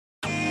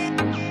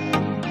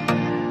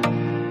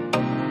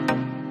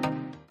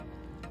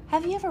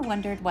Have you ever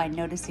wondered why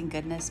noticing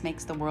goodness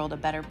makes the world a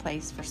better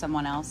place for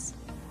someone else?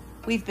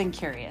 We've been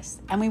curious,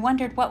 and we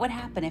wondered what would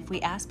happen if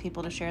we asked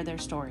people to share their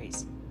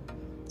stories.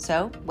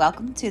 So,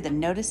 welcome to the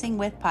Noticing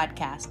With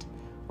podcast.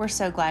 We're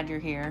so glad you're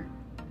here.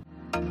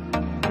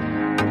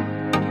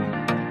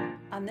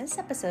 On this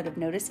episode of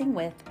Noticing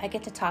With, I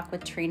get to talk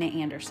with Trina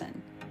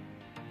Anderson.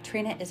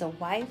 Trina is a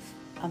wife,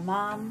 a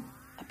mom,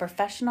 a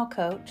professional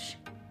coach,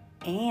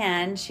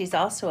 and she's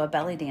also a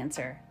belly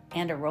dancer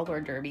and a roller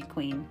derby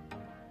queen.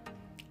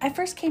 I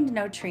first came to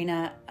know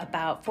Trina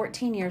about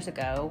 14 years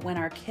ago when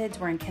our kids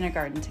were in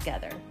kindergarten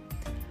together.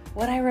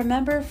 What I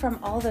remember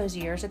from all those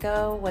years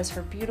ago was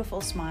her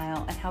beautiful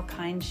smile and how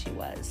kind she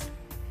was.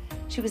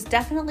 She was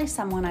definitely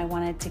someone I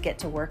wanted to get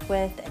to work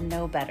with and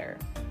know better.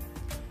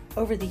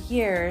 Over the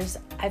years,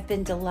 I've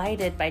been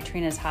delighted by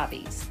Trina's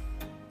hobbies.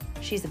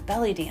 She's a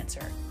belly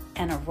dancer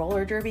and a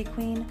roller derby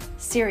queen.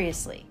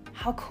 Seriously,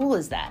 how cool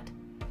is that?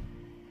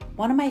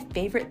 One of my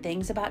favorite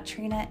things about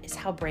Trina is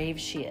how brave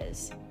she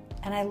is.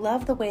 And I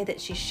love the way that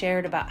she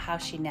shared about how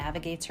she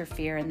navigates her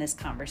fear in this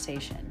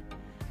conversation.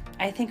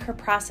 I think her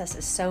process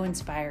is so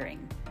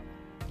inspiring.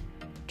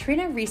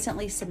 Trina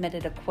recently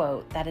submitted a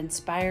quote that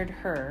inspired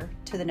her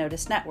to the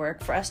Notice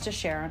Network for us to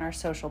share on our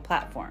social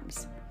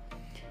platforms.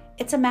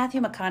 It's a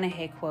Mathew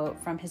McConaughy quote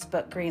from his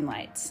book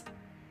Greenlights.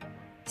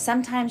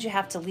 Sometimes you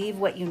have to leave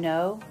what you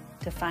know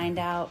to find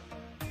out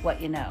what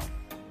you know.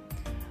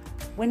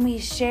 When we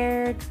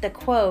shared the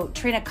quote,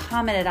 Trina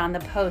commented on the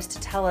post to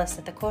tell us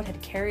that the quote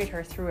had carried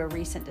her through a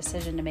recent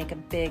decision to make a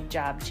big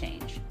job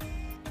change.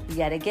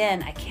 Yet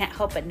again, I can't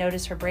help but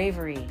notice her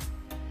bravery.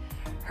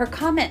 Her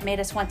comment made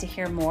us want to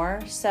hear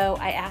more, so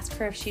I asked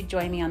her if she'd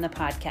join me on the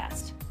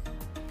podcast.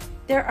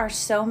 There are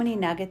so many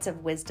nuggets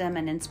of wisdom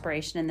and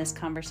inspiration in this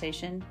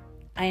conversation.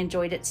 I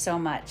enjoyed it so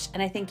much,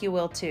 and I think you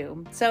will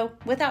too. So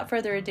without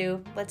further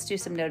ado, let's do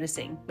some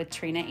noticing with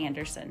Trina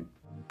Anderson.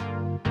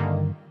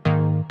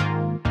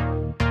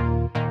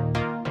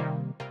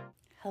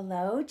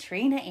 Hello,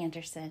 Trina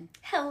Anderson.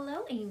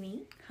 Hello,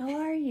 Amy. How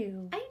are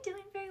you? I'm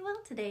doing very well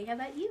today. How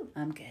about you?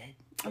 I'm good.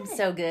 I'm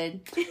so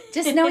good.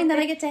 Just knowing that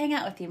I get to hang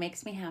out with you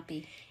makes me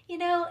happy. You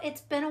know,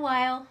 it's been a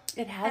while.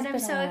 It has and been I'm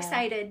so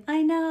excited.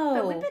 I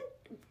know.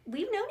 But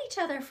we've known each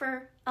other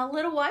for a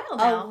little while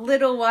now. A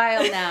little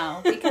while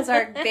now, because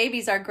our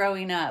babies are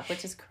growing up,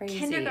 which is crazy.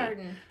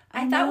 Kindergarten.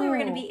 I thought we were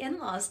going to be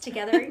in-laws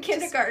together in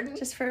kindergarten.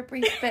 Just for a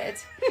brief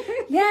bit.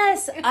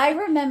 Yes, I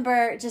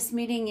remember just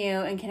meeting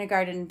you in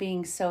kindergarten and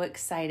being so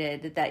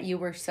excited that you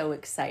were so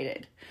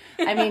excited.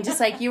 I mean,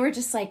 just like you were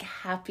just like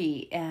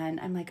happy,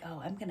 and I'm like,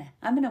 oh, I'm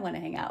gonna want to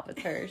hang out with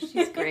her.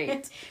 She's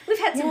great. We've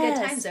had some good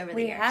times over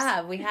the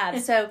years. We have.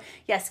 So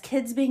yes,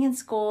 kids being in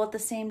school at the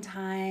same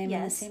time, in the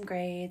Yes. same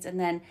grades, and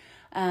then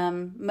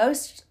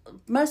most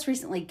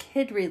recently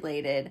kid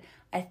related.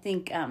 I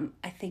think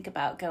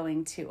about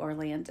going to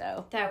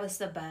Orlando. That was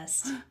the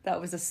best.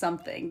 That was a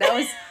something. That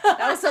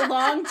was a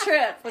long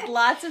trip with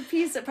lots of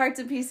parts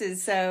and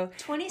pieces. So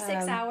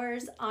 26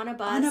 hours on a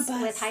bus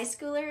with high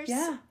schoolers.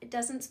 Yeah. It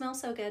doesn't smell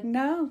so good.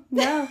 No.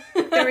 There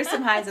were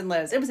some highs and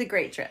lows. It was a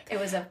great trip. It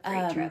was a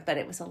great trip. But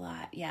it was a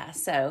lot. Yeah.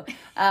 So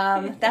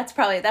that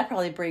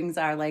probably brings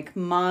our like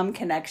mom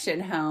connection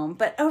home.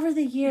 But over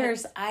the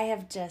years, I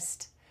have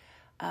just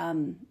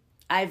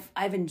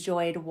I've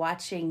enjoyed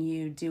watching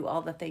you do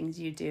all the things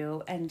you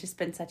do and just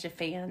been such a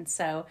fan.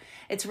 So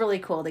it's really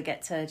cool to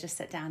get to just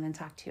sit down and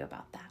talk to you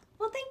about that.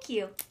 Well, thank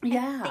you.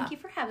 Yeah. And thank you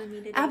for having me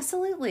today.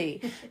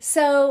 Absolutely.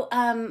 So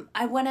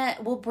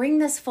we'll bring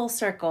this full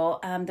circle.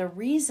 The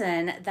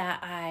reason that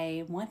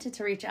I wanted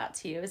to reach out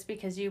to you is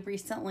because you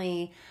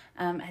recently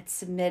had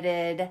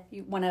submitted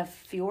one of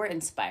your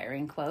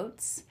inspiring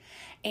quotes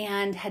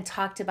and had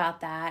talked about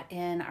that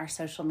in our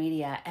social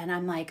media. And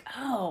I'm like,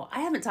 oh,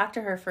 I haven't talked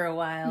to her for a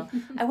while.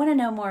 I want to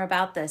know more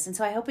about this. And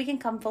so I hope we can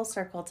come full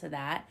circle to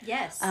that.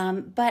 Yes.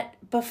 But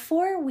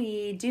before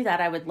we do that,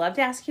 I would love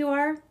to ask you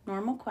our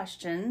normal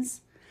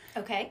questions.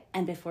 Okay.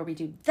 And before we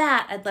do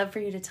that, I'd love for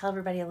you to tell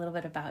everybody a little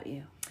bit about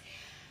you.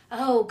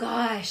 Oh,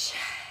 gosh.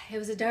 It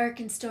was a dark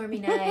and stormy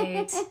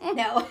night.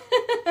 No.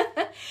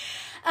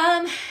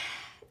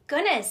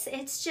 Goodness,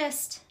 it's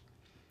just,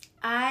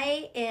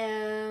 I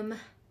am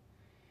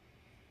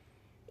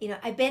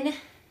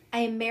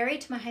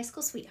married to my high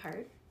school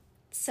sweetheart.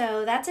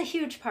 So that's a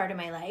huge part of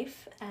my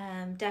life.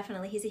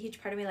 Definitely, he's a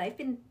huge part of my life.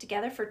 Been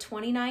together for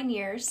 29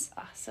 years.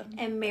 Awesome.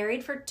 And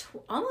married for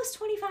almost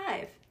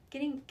 25.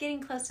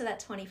 Getting close to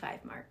that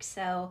 25 mark.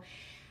 So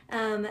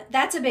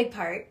that's a big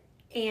part.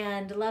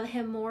 And love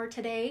him more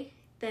today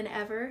than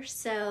ever.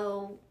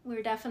 So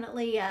we're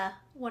definitely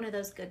one of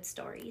those good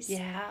stories.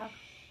 Yeah.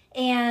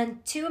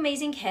 And two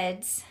amazing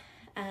kids.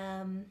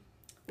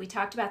 We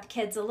talked about the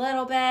kids a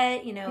little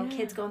bit,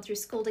 kids going through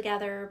school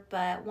together,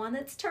 but one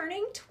that's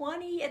turning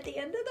 20 at the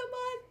end of the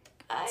month.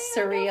 I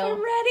don't know if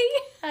I'm ready.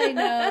 I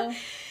know.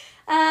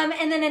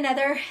 And then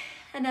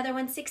another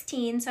one's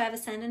 16, so I have a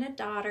son and a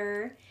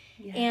daughter.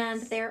 Yes.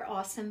 And they're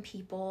awesome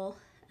people.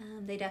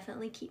 They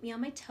definitely keep me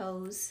on my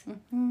toes.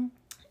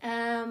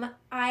 Mm-hmm.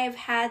 I've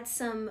had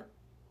some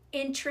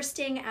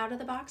interesting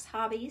out-of-the-box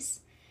hobbies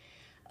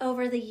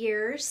over the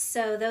years.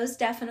 So those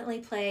definitely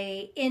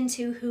play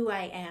into who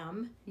I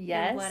am.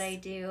 Yes. And what I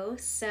do.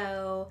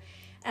 So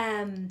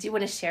do you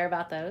want to share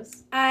about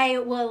those? I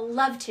will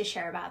love to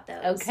share about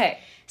those. Okay.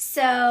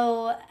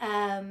 So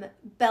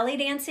belly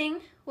dancing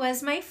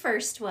was my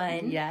first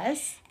one.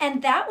 Yes.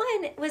 And that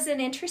one was an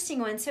interesting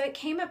one. So it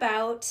came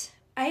about,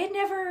 I had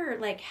never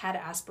had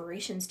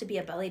aspirations to be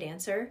a belly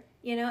dancer.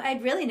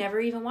 I'd really never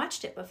even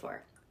watched it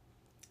before.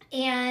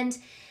 And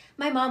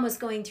my mom was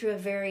going through a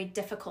very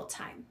difficult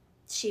time.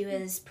 She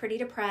was pretty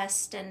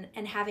depressed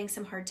and having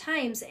some hard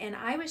times. And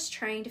I was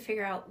trying to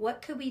figure out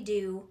what could we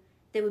do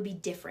that would be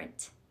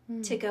different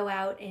to go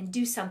out and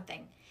do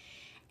something.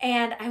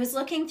 And I was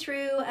looking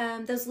through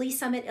those Lee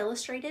Summit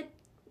Illustrated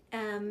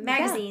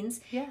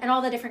magazines and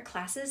all the different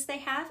classes they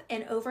have.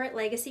 And over at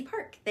Legacy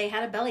Park, they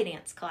had a belly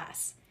dance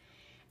class.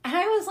 And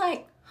I was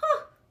like,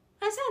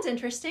 that sounds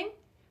interesting.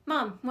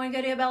 Mom, want to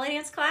go to a belly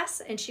dance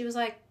class? And she was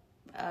like,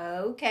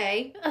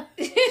 okay.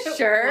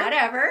 Sure.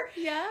 Whatever.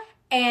 Yeah.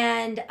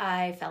 And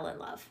I fell in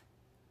love.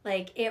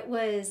 It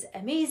was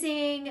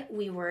amazing.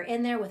 We were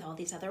in there with all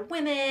these other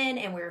women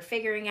and we were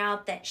figuring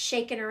out that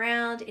shaking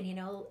around and,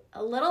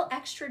 a little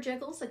extra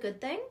jiggle's a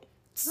good thing.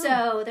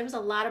 So there was a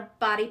lot of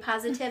body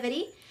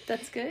positivity.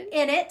 That's good.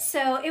 In it.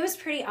 So it was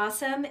pretty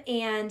awesome.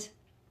 And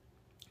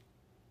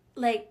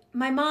my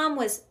mom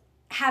was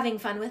having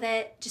fun with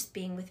it, just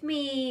being with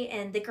me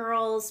and the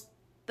girls,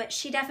 but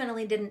she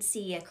definitely didn't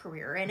see a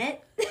career in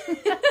it.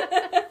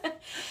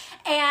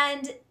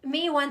 And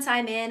me, once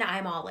I'm in,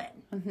 I'm all in.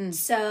 Mm-hmm.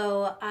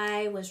 So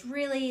I was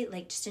really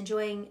just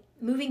enjoying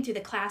moving through the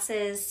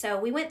classes. So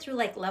we went through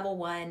level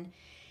 1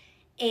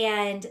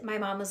 and my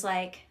mom was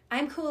like,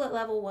 I'm cool at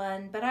level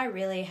 1, but I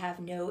really have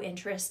no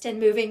interest in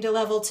moving to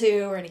level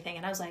 2 or anything.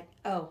 And I was like,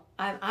 oh,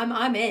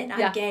 I'm in,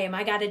 I'm game.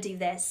 I got to do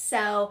this.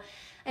 So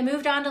I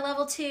moved on to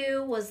level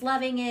 2, was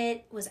loving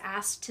it, was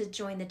asked to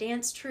join the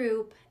dance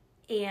troupe,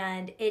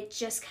 and it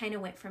just kind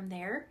of went from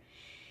there.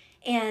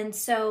 And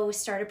so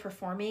started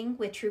performing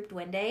with Troupe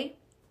Duende.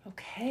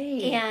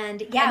 Okay.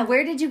 And And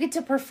where did you get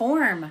to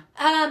perform?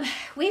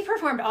 We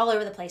performed all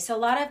over the place. So a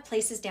lot of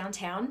places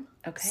downtown.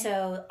 Okay.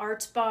 So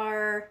Arts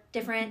Bar,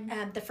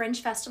 different, the Fringe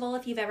Festival,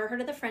 if you've ever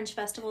heard of the Fringe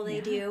Festival,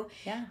 they do.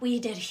 Yeah. We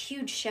did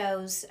huge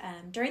shows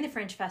during the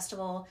Fringe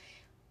Festival.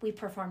 We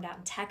performed out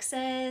in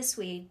Texas.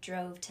 We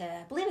drove to,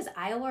 I believe it was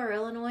Iowa or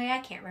Illinois. I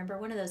can't remember,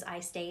 one of those I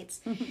states.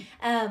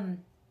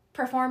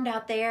 Performed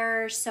out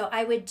there. So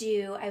I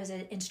was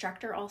an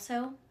instructor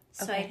also.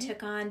 So I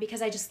took on,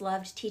 because I just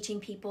loved teaching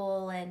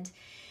people and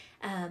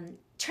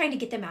trying to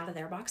get them out of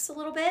their box a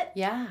little bit.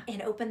 Yeah.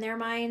 And open their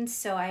minds.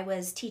 So I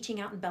was teaching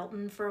out in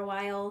Belton for a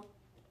while.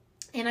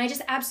 And I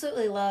just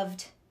absolutely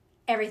loved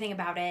everything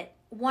about it.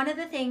 One of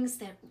the things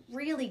that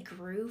really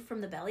grew from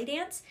the belly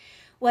dance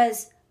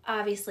was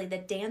obviously the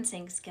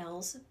dancing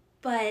skills.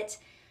 But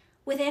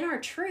within our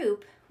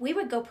troupe, we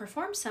would go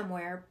perform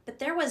somewhere, but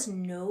there was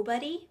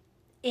nobody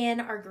in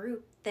our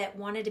group that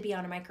wanted to be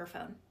on a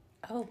microphone.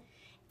 Oh.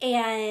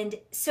 And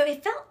so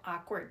it felt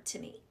awkward to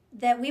me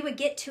that we would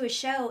get to a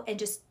show and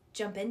just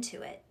jump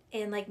into it.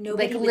 And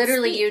nobody would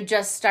literally speak. you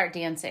just start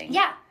dancing.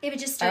 Yeah, it would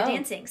just start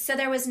dancing. So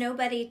there was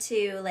nobody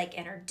to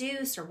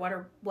introduce or what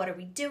are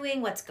we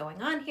doing? What's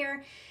going on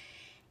here?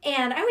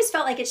 And I always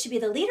felt like it should be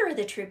the leader of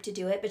the troupe to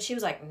do it, but she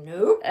was like,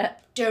 nope,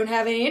 don't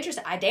have any interest.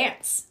 I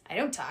dance. I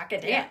don't talk, I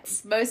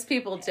dance. Yeah, most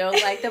people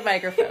don't like the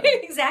microphone.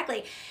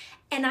 Exactly.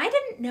 And I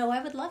didn't know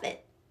I would love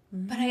it.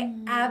 But I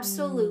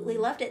absolutely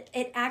loved it.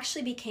 It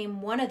actually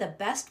became one of the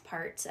best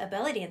parts of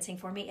belly dancing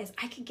for me is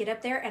I could get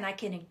up there and I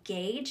can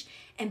engage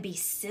and be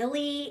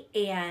silly.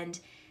 And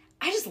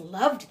I just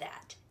loved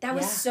that. That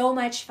was so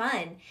much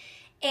fun.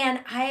 And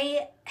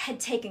I had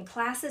taken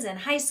classes in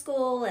high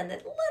school and the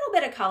little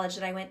bit of college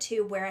that I went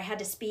to where I had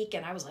to speak.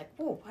 And I was like,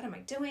 whoa, what am I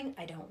doing?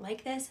 I don't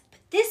like this. But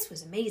this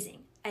was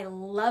amazing. I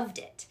loved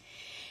it.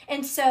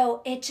 And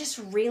so it just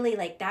really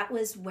that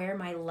was where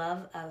my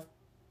love of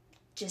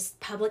just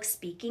public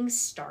speaking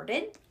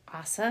started.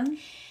 Awesome.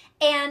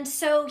 And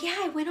so,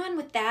 I went on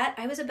with that.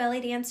 I was a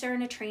belly dancer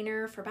and a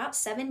trainer for about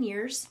 7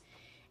 years.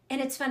 And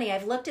it's funny,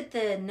 I've looked at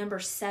the number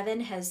 7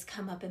 has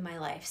come up in my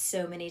life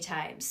so many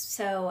times.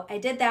 So I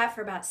did that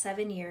for about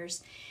 7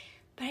 years,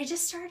 but I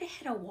just started to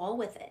hit a wall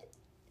with it.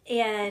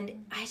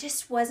 And I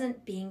just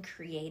wasn't being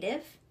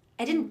creative.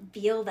 I didn't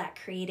feel that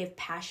creative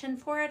passion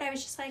for it. I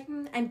was just like,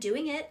 I'm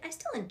doing it. I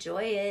still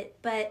enjoy it,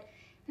 but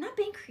not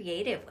being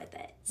creative with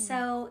it.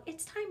 So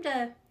it's time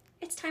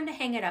to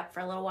hang it up for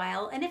a little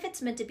while. And if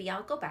it's meant to be,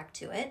 I'll go back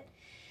to it.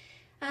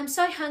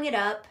 So I hung it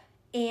up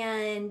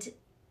and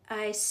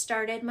I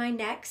started my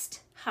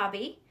next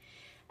hobby,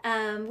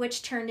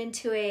 which turned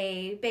into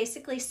a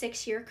basically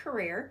 6-year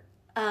career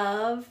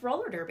of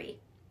roller derby.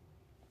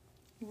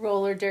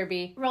 Roller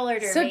derby. Roller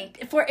derby.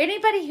 So for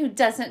anybody who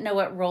doesn't know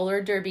what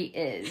roller derby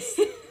is,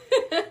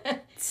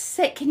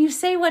 can you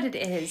say what it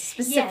is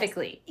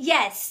specifically?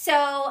 Yes.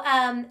 So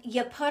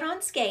you put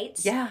on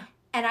skates. Yeah.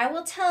 And I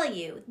will tell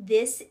you,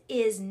 this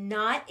is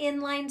not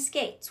inline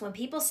skates. When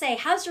people say,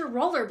 how's your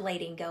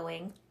rollerblading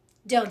going?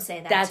 Don't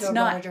say that to a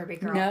roller derby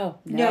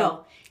girl.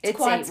 No. It's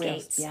quad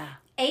skates. Wheels. Yeah.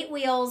 8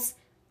 wheels,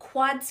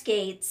 quad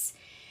skates,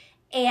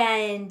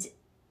 and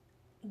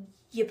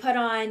you put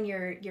on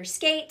your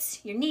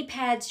skates, your knee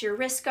pads, your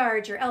wrist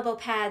guards, your elbow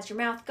pads, your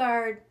mouth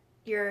guard,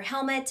 your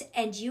helmet,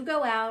 and you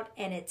go out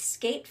and it's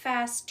skate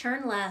fast,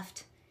 turn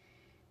left.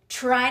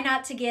 Try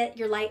not to get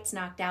your lights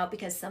knocked out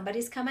because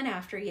somebody's coming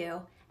after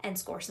you, and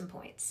score some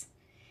points.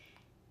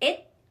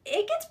 It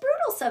gets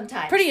brutal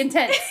sometimes. Pretty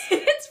intense.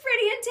 It's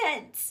pretty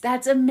intense.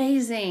 That's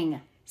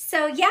amazing.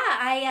 So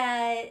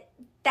yeah,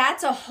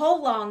 that's a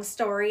whole long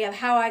story of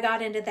how I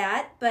got into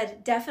that, but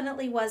it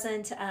definitely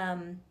wasn't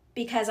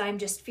because I'm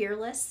just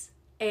fearless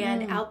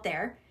and out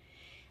there.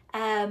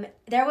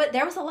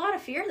 There was a lot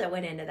of fear that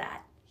went into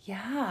that.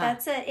 Yeah.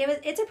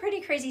 It's a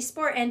pretty crazy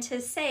sport, and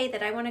to say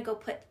that I want to go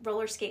put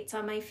roller skates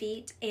on my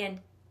feet and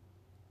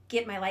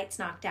get my lights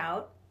knocked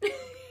out.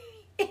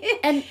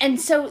 and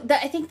so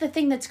I think the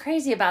thing that's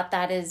crazy about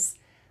that is,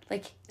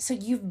 like, so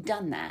you've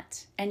done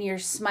that and you're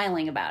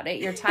smiling about it,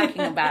 you're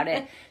talking about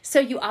it. So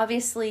you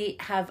obviously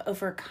have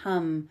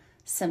overcome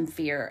some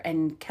fear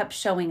and kept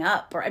showing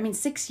up. Or, I mean,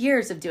 6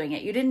 years of doing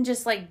it. You didn't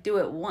just like do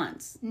it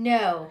once.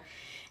 No,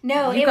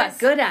 you got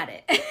good at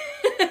it.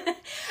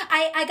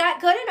 I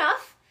got good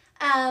enough.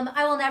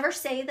 I will never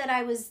say that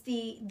I was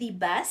the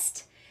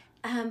best,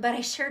 but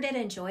I sure did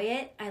enjoy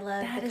it. I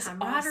love the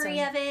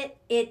camaraderie of it.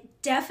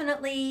 It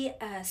definitely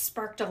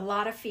sparked a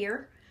lot of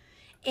fear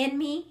in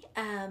me,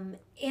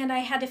 and I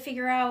had to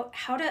figure out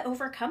how to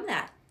overcome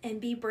that and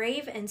be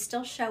brave and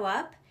still show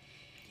up.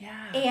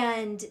 Yeah.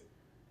 And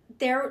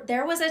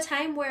there was a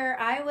time where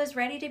I was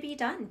ready to be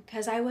done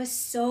because I was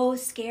so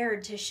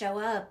scared to show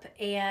up,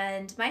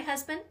 and my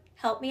husband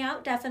helped me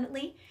out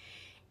definitely.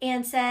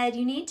 And said,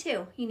 you need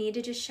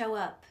to just show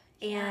up.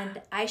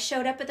 And I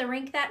showed up at the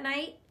rink that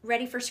night,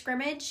 ready for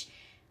scrimmage.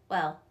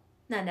 Well,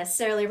 not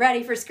necessarily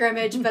ready for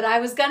scrimmage, but I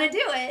was going to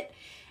do it.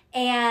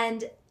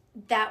 And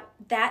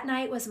that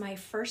night was my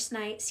first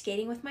night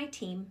skating with my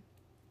team.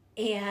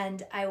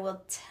 And I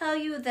will tell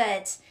you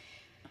that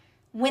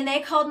when they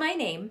called my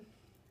name,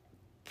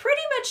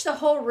 pretty much the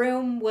whole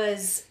room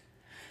was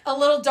a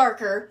little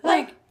darker.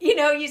 Like,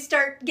 you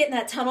start getting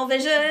that tunnel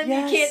vision.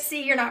 Yes. You can't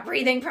see, you're not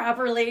breathing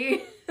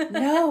properly.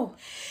 No.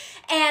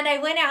 And I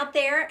went out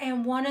there,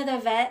 and one of the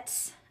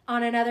vets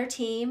on another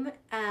team,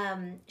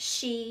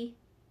 she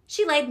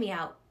laid me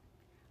out.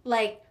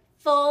 Like,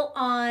 full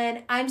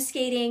on, I'm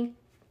skating,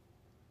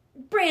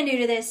 brand new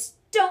to this,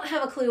 don't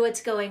have a clue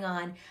what's going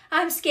on.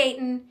 I'm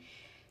skating.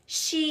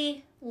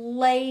 She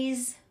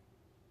lays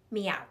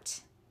me out.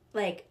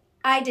 Like,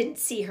 I didn't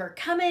see her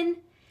coming.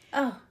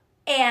 Oh.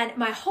 And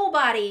my whole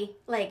body,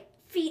 like,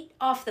 feet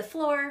off the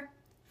floor.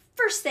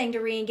 First thing to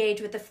re-engage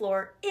with the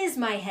floor is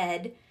my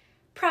head.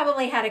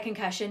 Probably had a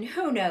concussion.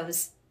 Who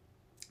knows?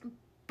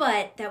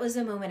 But that was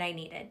the moment I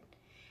needed.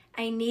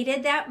 I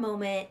needed that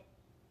moment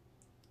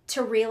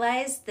to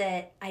realize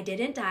that I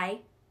didn't die,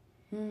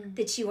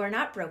 that you are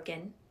not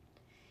broken,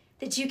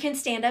 that you can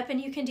stand up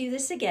and you can do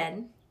this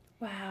again.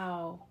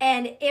 Wow.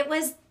 And it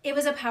was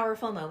a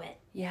powerful moment.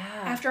 Yeah.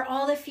 After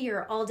all the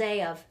fear all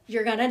day of,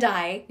 you're going to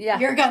die, Yeah.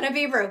 You're going to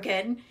be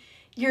broken,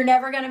 you're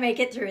never going to make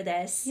it through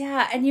this.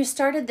 Yeah, and you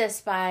started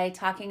this by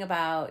talking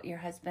about your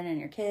husband and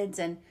your kids,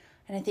 and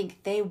I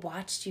think they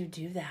watched you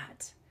do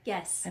that.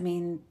 Yes. I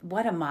mean,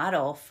 what a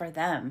model for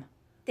them.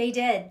 They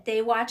did.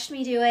 They watched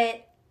me do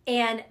it,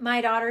 and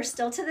my daughter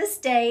still to this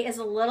day is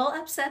a little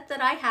upset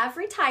that I have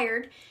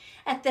retired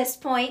at this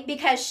point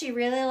because she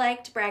really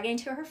liked bragging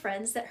to her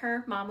friends that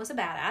her mom was a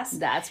badass.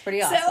 That's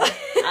pretty awesome.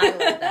 I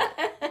love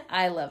that.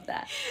 I love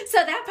that. So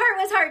that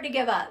part was hard to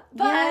give up.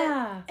 But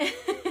yeah.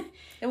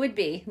 It would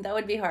be. That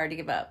would be hard to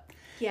give up.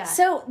 Yeah.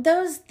 So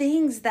those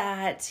things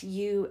that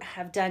you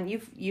have done,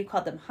 you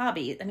called them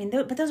hobbies. I mean,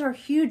 but those were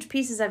huge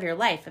pieces of your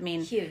life. I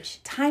mean,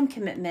 huge time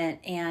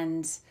commitment,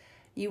 and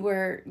you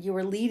were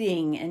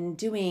leading and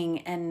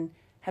doing, and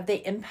have they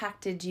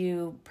impacted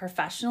you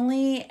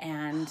professionally?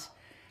 And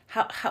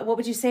how what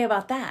would you say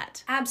about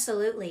that?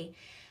 Absolutely.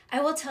 I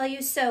will tell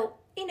you. So,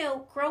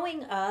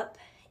 growing up,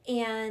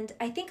 and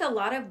I think a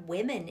lot of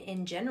women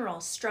in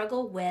general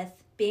struggle with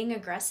being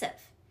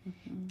aggressive.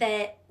 Mm-hmm.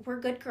 That we're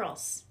good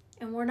girls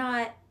and we're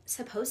not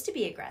supposed to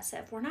be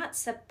aggressive. We're not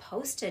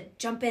supposed to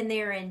jump in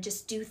there and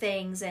just do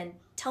things and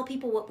tell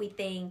people what we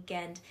think.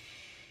 And,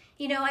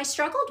 I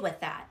struggled with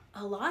that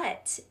a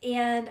lot.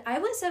 And I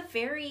was a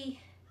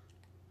very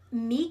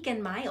meek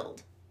and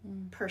mild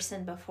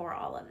person before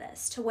all of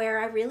this, to where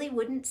I really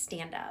wouldn't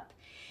stand up.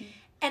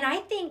 And I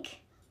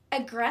think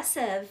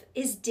aggressive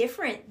is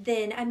different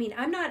than,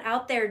 I'm not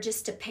out there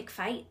just to pick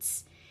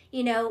fights,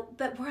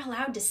 but we're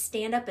allowed to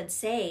stand up and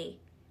say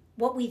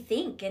what we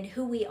think and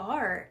who we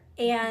are.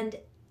 And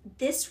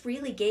this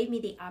really gave me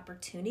the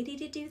opportunity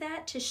to do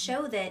that, to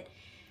show that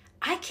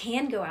I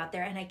can go out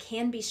there and I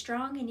can be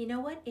strong, and you know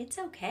what? It's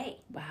okay.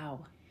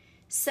 Wow.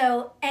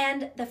 So,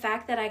 and the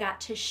fact that I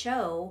got to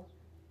show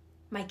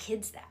my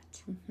kids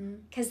that,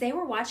 because they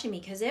were watching me,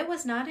 because it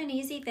was not an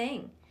easy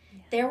thing. Yeah.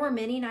 There were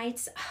many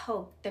nights,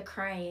 the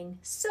crying,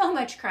 so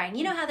much crying.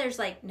 You know how there's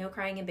like no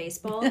crying in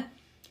baseball?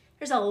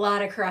 There's a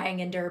lot of crying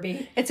in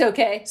Derby. It's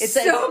okay. It's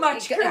so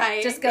much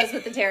crying. It just goes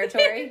with the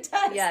territory. It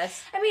does.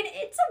 Yes. I mean,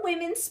 it's a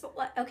women's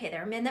sport. Okay,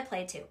 there are men that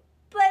play too.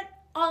 But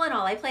all in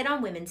all, I played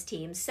on women's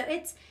teams. So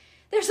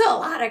there's a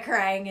lot of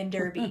crying in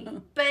Derby.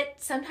 But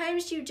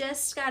sometimes you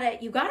just gotta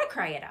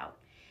cry it out.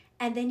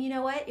 And then you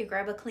know what? You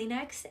grab a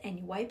Kleenex and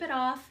you wipe it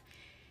off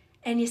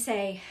and you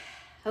say,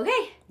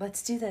 okay,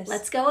 let's do this.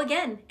 Let's go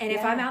again. And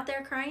if I'm out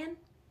there crying,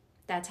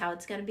 that's how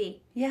it's going to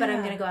be. Yeah. But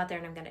I'm going to go out there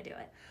and I'm going to do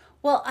it.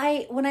 Well,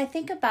 when I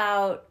think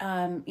about,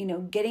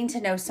 getting to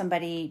know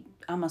somebody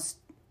almost,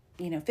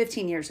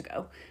 15 years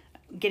ago,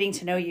 getting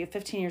to know you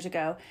 15 years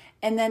ago,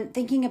 and then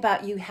thinking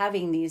about you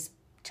having these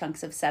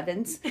chunks of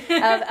sevens,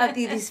 of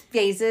these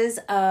phases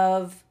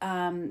of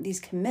these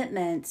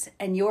commitments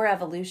and your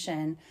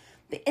evolution,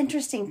 the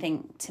interesting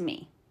thing to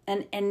me,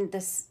 and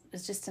this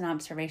is just an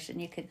observation,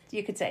 you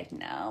could say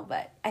no,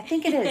 but I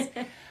think it is.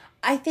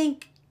 I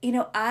think,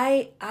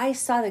 I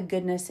saw the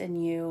goodness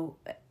in you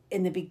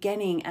in the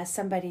beginning as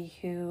somebody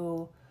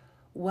who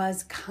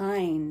was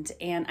kind,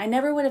 and I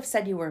never would have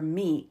said you were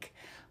meek,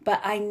 but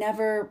I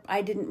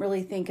didn't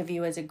really think of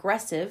you as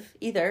aggressive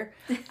either.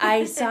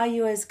 I saw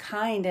you as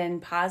kind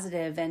and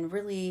positive and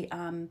really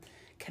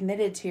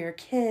committed to your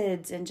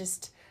kids and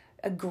just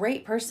a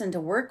great person to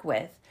work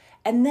with.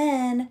 And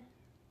then,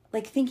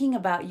 thinking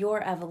about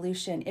your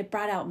evolution, it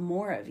brought out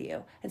more of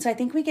you. And so I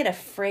think we get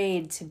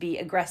afraid to be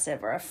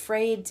aggressive or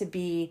afraid to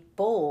be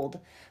bold.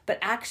 But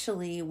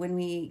actually, when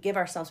we give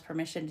ourselves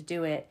permission to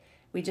do it,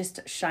 we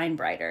just shine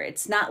brighter.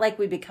 It's not like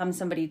we become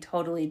somebody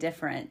totally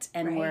different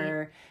and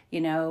we're,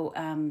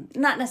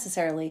 not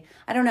necessarily,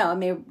 I don't know, I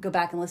may go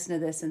back and listen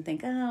to this and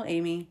think, oh,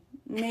 Amy,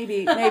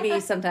 maybe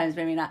sometimes,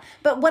 maybe not.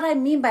 But what I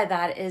mean by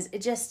that is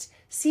it just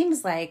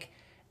seems like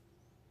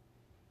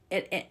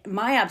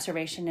my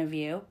observation of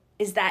you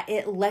is that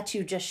it let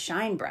you just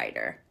shine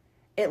brighter.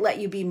 It let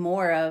you be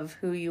more of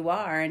who you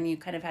are, and you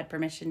kind of had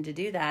permission to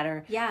do that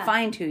or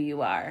find who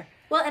you are.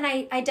 Well, and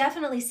I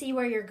definitely see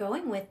where you're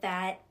going with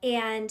that,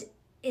 and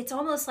it's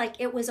almost like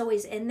it was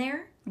always in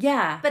there.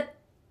 Yeah. But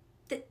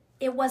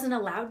it wasn't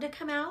allowed to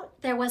come out.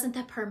 There wasn't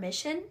the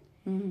permission.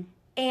 Mm-hmm.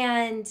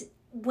 And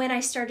when I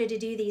started to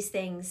do these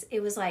things,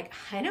 it was like,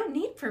 I don't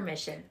need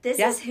permission. This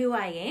is who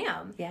I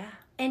am. Yeah.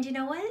 And you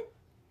know what?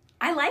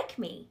 I like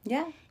me.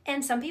 Yeah.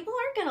 And some people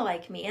aren't going to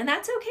like me, and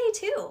that's okay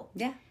too.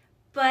 Yeah.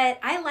 But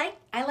I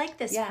like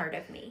this part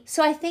of me.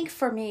 So I think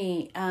for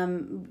me,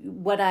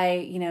 what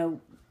I,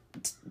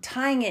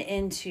 tying it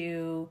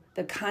into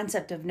the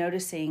concept of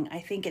noticing, I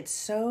think it's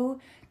so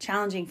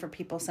challenging for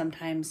people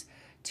sometimes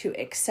to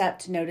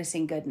accept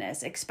noticing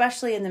goodness,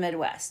 especially in the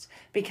Midwest,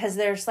 because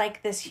there's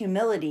this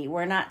humility.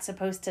 We're not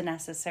supposed to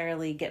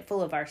necessarily get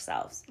full of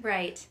ourselves.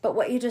 Right. But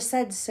what you just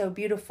said is so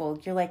beautiful.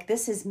 You're like,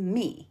 this is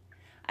me.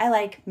 I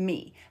like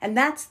me. And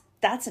that's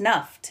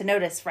enough to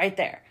notice right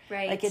there.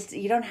 Right.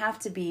 You don't have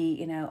to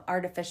be,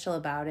 artificial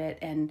about it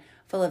and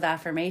full of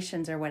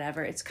affirmations or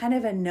whatever. It's kind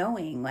of a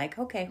knowing,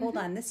 okay, hold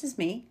on, this is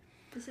me.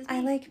 This is me. I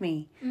like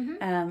me.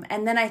 Mm-hmm.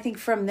 And then I think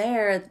from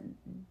there,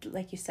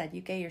 like you said,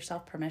 you gave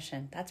yourself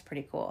permission. That's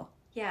pretty cool.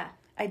 Yeah.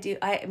 I do.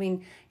 I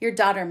mean, your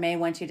daughter may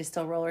want you to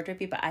still roller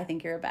derby, but I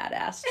think you're a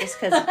badass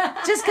just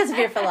because of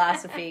your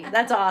philosophy.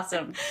 That's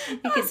awesome.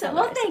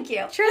 Well, thank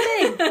you.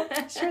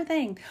 Sure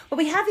thing. Well,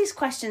 we have these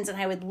questions,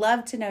 and I would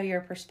love to know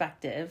your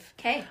perspective.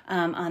 Okay.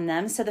 On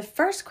them. So the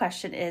first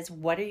question is,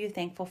 what are you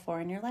thankful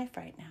for in your life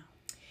right now?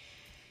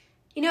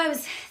 I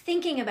was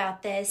thinking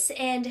about this,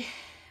 and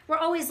we're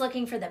always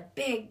looking for the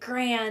big,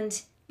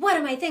 grand, what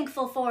am I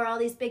thankful for, all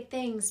these big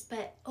things.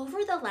 But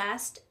over the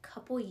last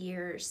couple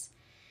years,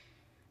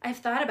 I've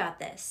thought about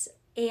this,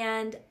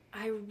 and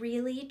I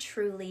really,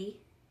 truly,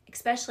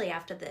 especially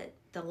after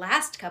the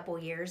last couple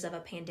years of a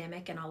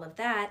pandemic and all of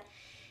that,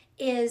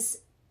 is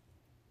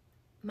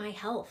my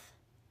health.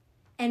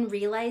 And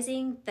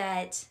realizing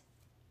that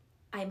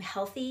I'm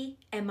healthy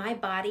and my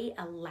body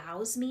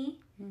allows me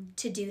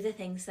to do the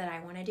things that I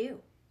want to do.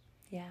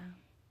 Yeah.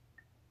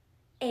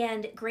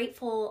 And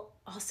grateful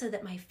also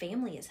that my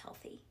family is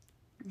healthy.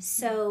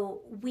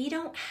 So we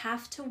don't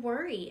have to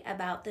worry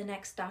about the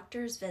next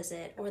doctor's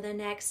visit or the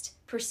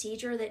next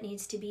procedure that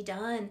needs to be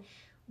done.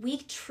 We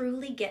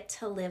truly get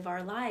to live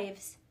our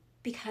lives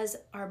because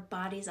our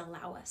bodies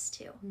allow us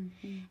to.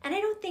 Mm-hmm. And I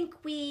don't think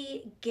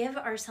we give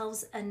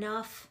ourselves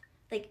enough,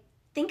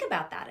 think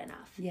about that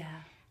enough.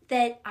 Yeah.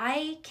 That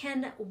I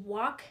can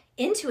walk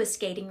into a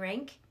skating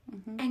rink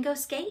and go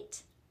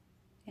skate.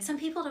 Yeah. Some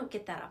people don't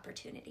get that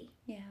opportunity.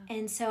 Yeah.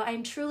 And so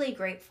I'm truly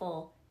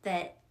grateful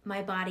that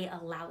my body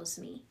allows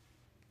me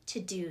to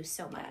do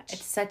so much.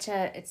 It's such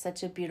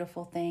a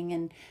beautiful thing,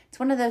 and it's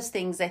one of those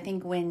things I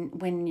think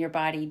when your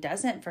body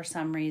doesn't for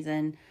some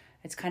reason,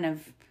 it's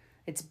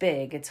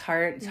big. It's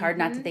hard. It's hard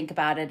not to think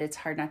about it. It's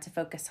hard not to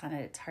focus on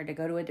it. It's hard to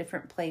go to a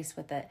different place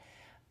with it.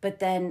 But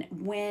then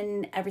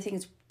when everything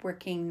is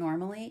working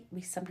normally,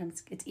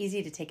 it's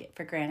easy to take it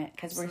for granted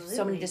because we're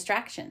so many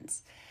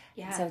distractions.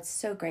 Yeah. So it's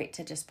so great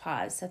to just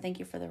pause. So thank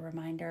you for the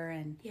reminder,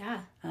 and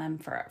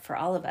for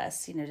all of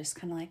us, just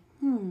kind of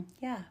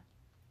yeah.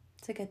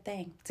 It's a good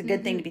thing. It's a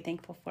good thing to be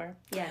thankful for.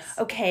 Yes.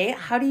 Okay,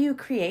 how do you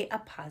create a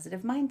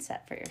positive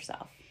mindset for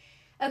yourself?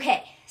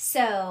 Okay,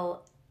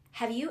 so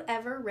have you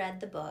ever read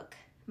the book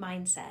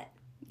Mindset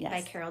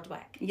by Carol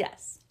Dweck?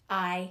 Yes.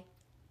 I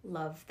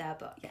love that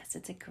book. Yes,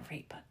 it's a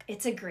great book.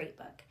 It's a great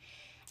book.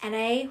 And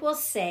I will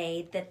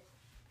say that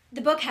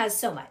the book has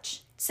so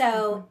much.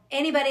 So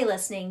anybody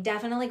listening,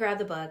 definitely grab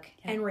the book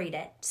and read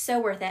it. So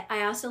worth it.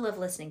 I also love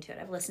listening to it.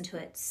 I've listened to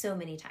it so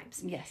many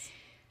times. Yes.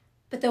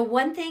 But the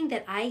one thing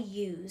that I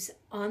use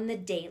on the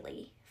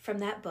daily from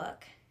that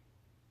book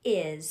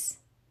is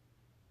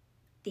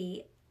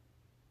the,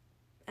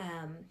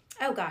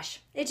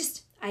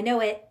 I know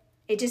it.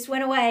 It just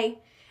went away.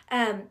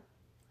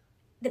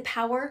 The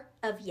power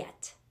of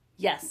yet.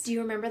 Yes. Do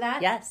you remember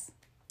that? Yes.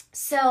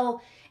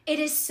 So it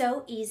is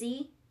so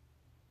easy.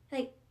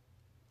 Like,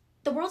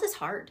 the world is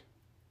hard.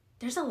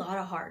 There's a lot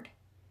of hard.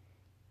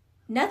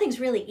 Nothing's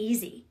really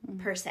easy,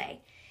 per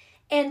se.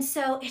 And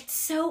so it's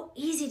so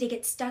easy to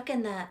get stuck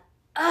in the,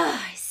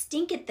 I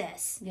stink at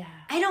this. Yeah.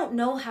 I don't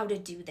know how to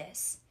do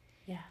this.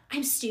 Yeah.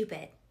 I'm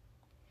stupid.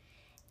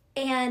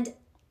 And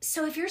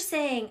so if you're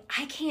saying,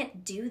 I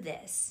can't do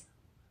this,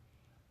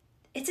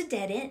 it's a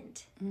dead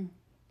end.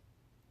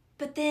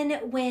 But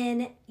then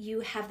when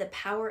you have the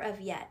power of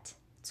yet,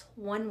 it's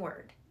one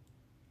word.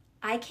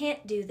 I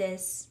can't do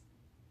this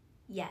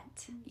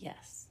yet.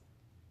 Yes.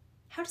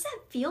 How does that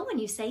feel when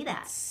you say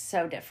that?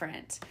 So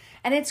different.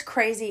 And it's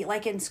crazy.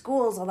 Like in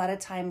schools, a lot of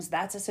times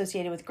that's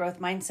associated with growth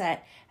mindset.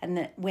 And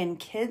that when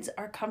kids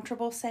are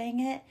comfortable saying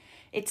it,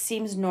 it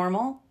seems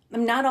normal.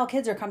 Not all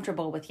kids are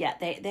comfortable with yet.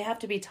 They have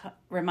to be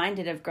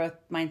reminded of growth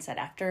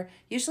mindset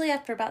usually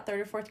after about third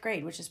or fourth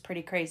grade, which is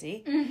pretty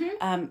crazy.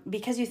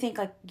 Because you think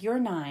like you're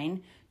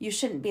 9, you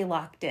shouldn't be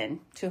locked in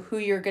to who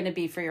you're going to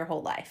be for your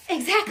whole life.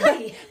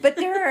 Exactly. But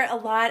there are a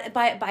lot,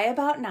 by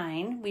about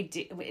 9,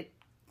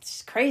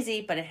 it's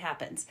crazy, but it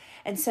happens.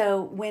 And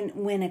so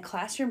when a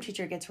classroom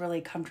teacher gets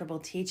really comfortable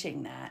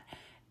teaching that,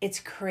 it's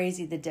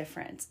crazy the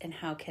difference in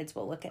how kids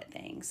will look at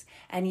things.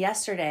 And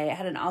yesterday I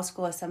had an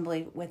all-school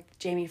assembly with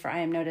Jamie for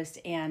I Am Noticed,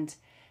 and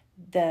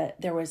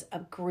there was a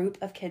group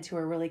of kids who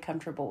were really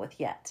comfortable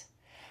with yet.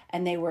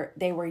 And they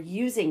were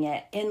using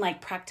it in like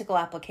practical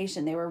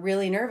application. They were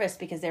really nervous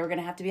because they were going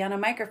to have to be on a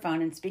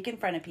microphone and speak in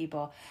front of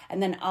people.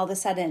 And then all of a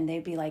sudden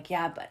they'd be like,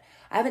 yeah, but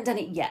I haven't done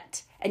it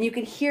yet. And you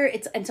can hear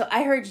it. And so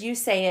I heard you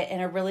say it in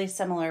a really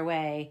similar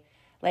way.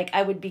 Like,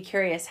 I would be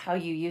curious how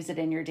you use it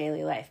in your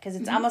daily life. Because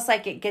it's almost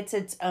like it gets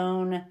its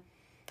own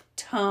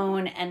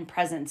tone and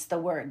presence, the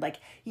word. Like,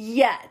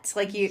 yet.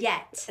 Like you.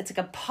 Yet. It's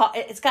like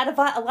it's got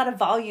a lot of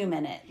volume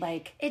in it.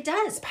 Like, it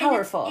does. It's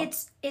powerful. And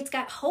it's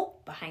got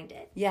hope behind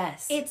it.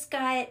 Yes. It's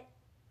got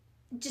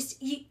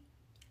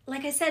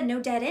like I said, no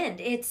dead end.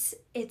 It's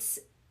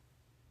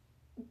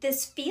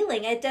this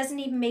feeling. It doesn't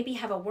even maybe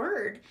have a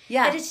word.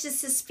 Yeah. But it's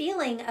just this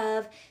feeling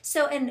of,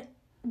 and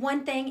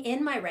one thing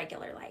in my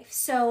regular life.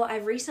 So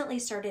I've recently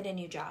started a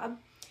new job,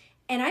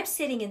 and I'm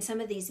sitting in some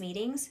of these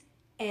meetings,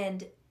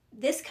 and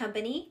this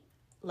company,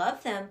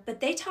 love them, but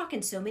they talk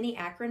in so many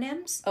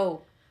acronyms.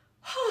 Oh,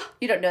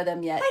 you don't know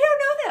them yet. I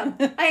don't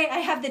know them. I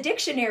have the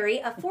dictionary,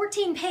 a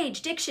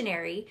 14-page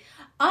dictionary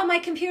on my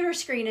computer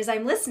screen as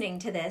I'm listening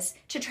to this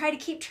to try to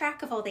keep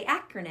track of all the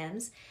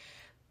acronyms.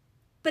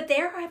 But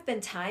there have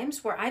been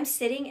times where I'm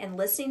sitting and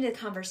listening to the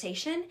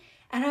conversation,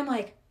 and I'm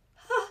like,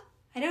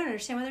 I don't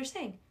understand what they're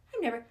saying.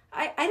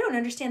 I don't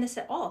understand this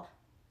at all.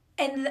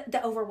 And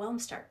the overwhelm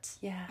starts.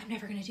 Yeah. I'm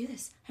never going to do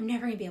this. I'm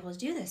never going to be able to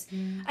do this.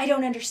 I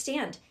don't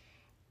understand.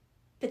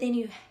 But then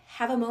you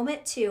have a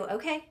moment to,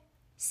 okay,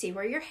 see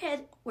where your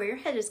head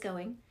is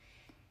going.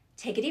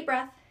 Take a deep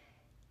breath.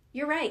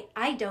 You're right.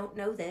 I don't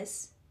know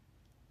this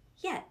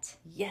yet.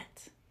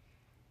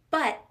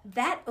 But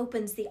that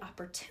opens the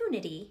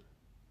opportunity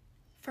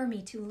for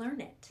me to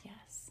learn it.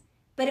 Yes.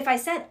 But if I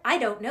said, I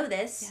don't know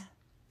this,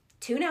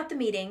 tune out the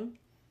meeting.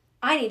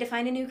 I need to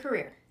find a new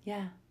career.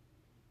 Yeah.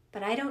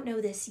 But I don't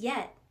know this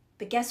yet.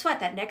 But guess what?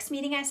 That next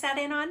meeting I sat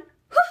in on,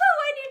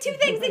 I knew 2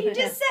 things that you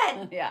just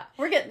said. Yeah,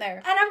 we're getting there.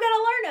 And I'm going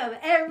to learn them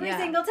every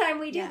single time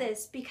we do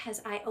this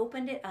because I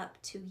opened it up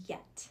to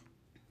yet.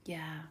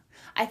 Yeah.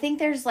 I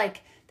think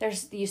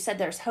you said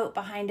there's hope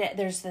behind it.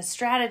 There's the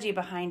strategy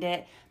behind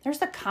it. There's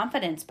the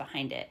confidence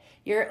behind it.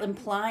 You're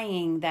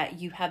implying that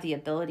you have the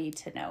ability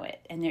to know it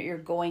and that you're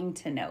going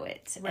to know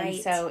it. Right.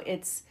 And so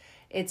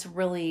it's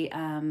really,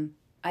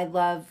 I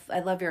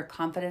love your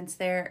confidence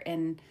there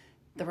and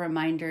the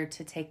reminder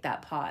to take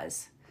that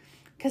pause.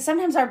 Because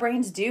sometimes our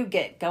brains do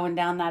get going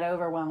down that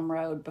overwhelm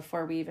road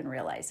before we even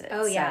realize it.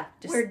 Oh, yeah.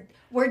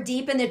 We're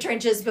deep in the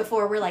trenches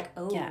before we're like,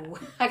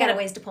 I got a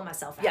ways to pull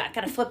myself out. Yeah,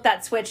 got to flip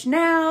that switch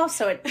now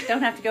so it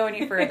don't have to go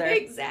any further.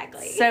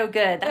 Exactly. So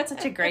good. That's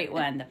such a great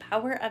one. The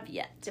power of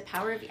yet. The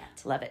power of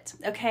yet. Love it.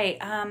 Okay,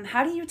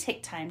 how do you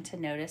take time to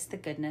notice the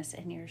goodness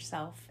in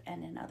yourself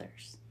and in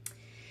others?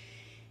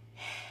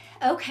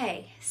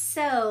 Okay,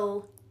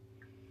 so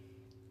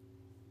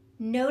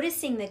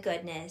noticing the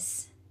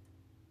goodness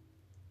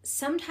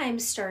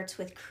sometimes starts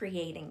with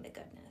creating the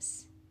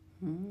goodness.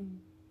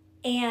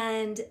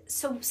 And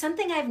so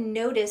something I've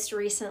noticed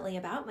recently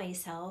about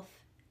myself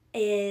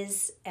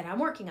is, and I'm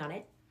working on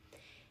it,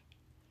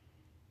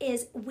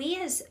 is we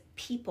as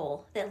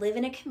people that live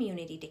in a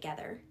community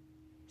together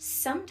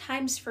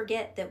sometimes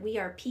forget that we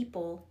are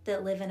people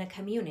that live in a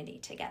community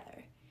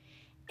together.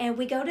 And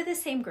we go to the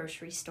same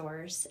grocery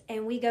stores,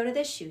 and we go to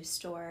the shoe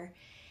store,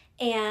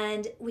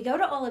 and we go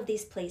to all of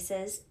these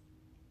places.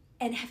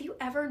 And have you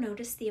ever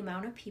noticed the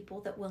amount of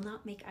people that will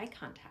not make eye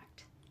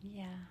contact?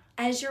 Yeah.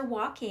 As you're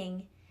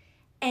walking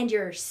and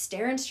you're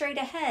staring straight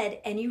ahead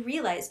and you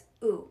realize,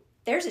 ooh,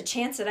 there's a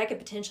chance that I could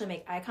potentially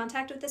make eye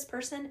contact with this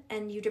person,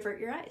 and you divert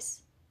your eyes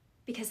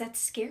because that's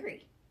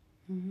scary.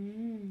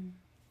 Mm-hmm.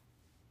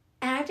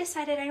 And I've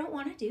decided I don't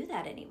want to do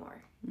that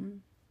anymore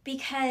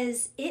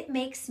because it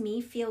makes me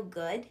feel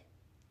good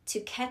to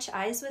catch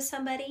eyes with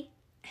somebody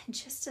and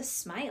just to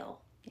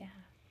smile. Yeah.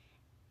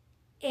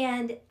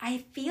 And I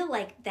feel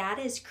like that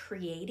is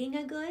creating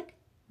a good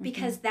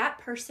because that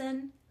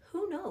person,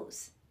 who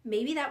knows?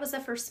 Maybe that was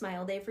the first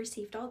smile they've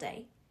received all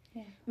day.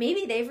 Yeah.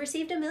 Maybe they've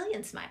received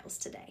 1,000,000 smiles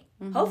today.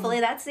 Hopefully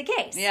that's the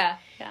case. Yeah.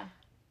 Yeah.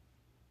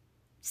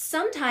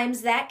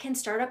 Sometimes that can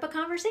start up a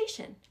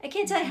conversation. I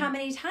can't tell you how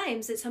many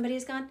times that somebody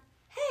has gone,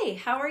 hey,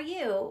 how are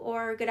you?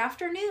 Or good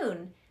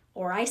afternoon.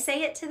 Or I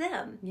say it to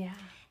them. Yeah.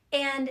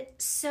 And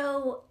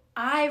so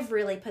I've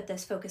really put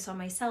this focus on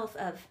myself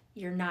of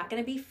you're not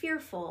going to be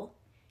fearful.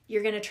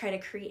 You're going to try to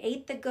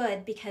create the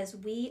good because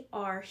we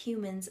are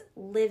humans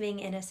living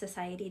in a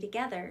society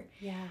together.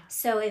 Yeah.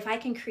 So if I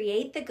can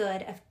create the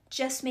good of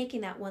just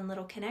making that one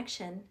little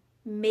connection,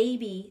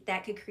 maybe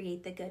that could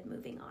create the good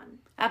moving on.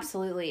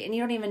 Absolutely. And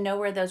you don't even know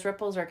where those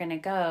ripples are going to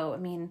go. I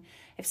mean,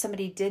 if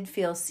somebody did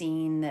feel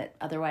seen that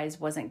otherwise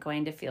wasn't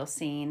going to feel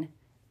seen,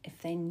 if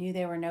they knew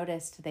they were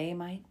noticed, they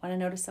might want to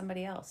notice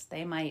somebody else.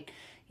 They might,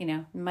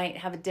 might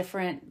have a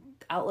different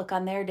outlook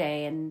on their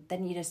day. And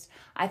then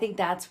I think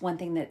that's one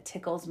thing that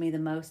tickles me the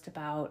most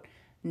about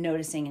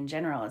noticing in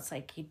general. It's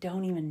like you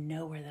don't even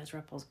know where those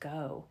ripples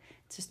go.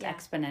 It's just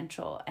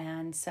exponential.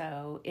 And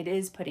so it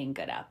is putting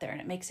good out there, and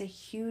it makes a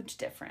huge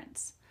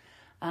difference.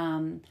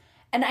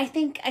 And I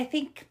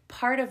think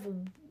part of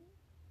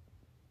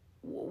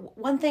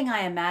one thing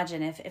I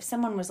imagine if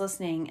someone was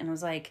listening and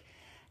was like,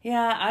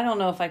 yeah, I don't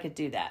know if I could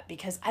do that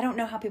because I don't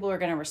know how people are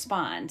going to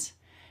respond.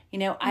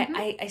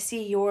 I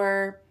see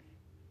your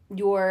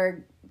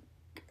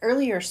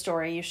earlier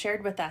story you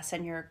shared with us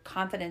and your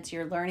confidence,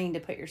 you're learning to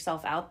put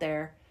yourself out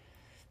there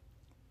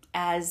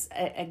as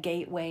a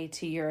gateway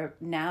to your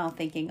now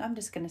thinking, I'm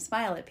just going to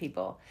smile at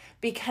people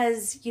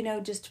because,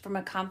 just from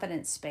a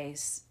confidence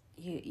space,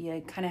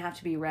 you kind of have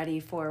to be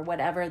ready for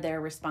whatever their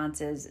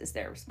response is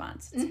their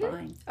response. It's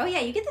fine. Oh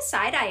yeah, you get the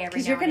side eye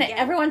every now you're gonna and again.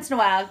 every once in a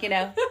while,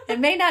 it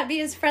may not be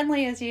as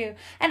friendly as you,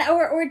 and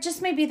or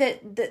just maybe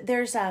that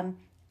there's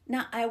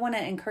not. I want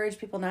to encourage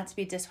people not to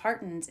be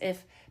disheartened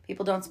if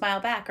people don't smile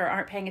back or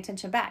aren't paying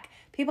attention back.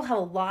 People have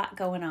a lot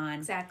going on.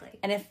 Exactly.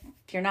 And if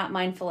you're not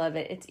mindful of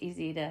it, it's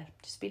easy to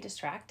just be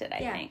distracted.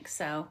 I think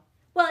so.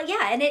 Well,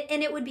 yeah, and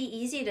it would be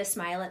easy to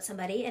smile at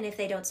somebody, and if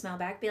they don't smile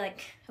back, be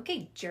like,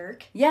 okay,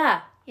 jerk.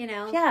 Yeah.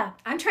 Yeah.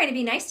 I'm trying to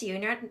be nice to you,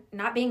 and you're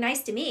not being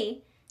nice to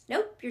me.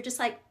 Nope, you're just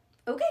like,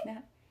 okay,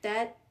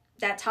 that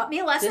taught me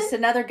a lesson. Just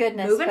another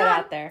goodness Moving put on.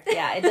 out there.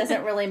 Yeah, it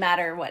doesn't really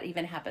matter what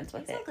even happens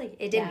with Exactly.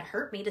 It didn't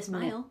hurt me to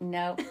smile.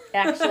 No, it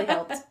actually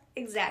helped.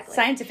 Exactly.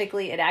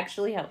 Scientifically, it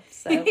actually helps.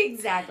 So.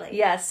 Exactly.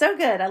 Yeah, so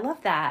good. I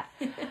love that.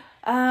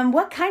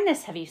 What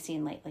kindness have you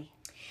seen lately?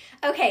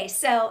 Okay,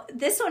 so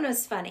this one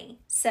was funny.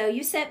 So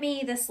you sent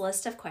me this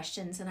list of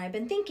questions, and I've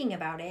been thinking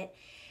about it.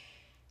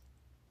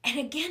 And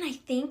again, I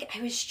think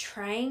I was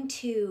trying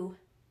to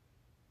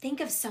think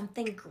of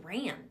something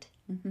grand.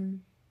 Mm-hmm.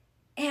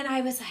 And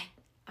I was like,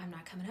 I'm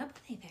not coming up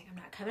with anything. I'm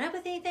not coming up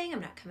with anything. I'm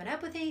not coming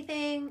up with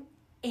anything.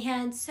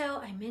 And so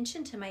I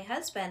mentioned to my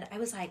husband, I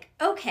was like,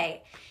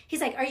 okay.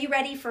 He's like, are you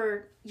ready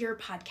for your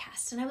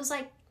podcast? And I was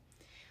like,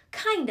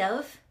 kind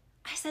of.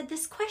 I said,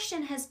 this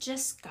question has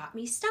just got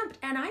me stumped.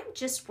 And I'm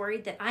just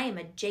worried that I am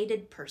a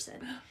jaded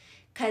person.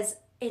 Because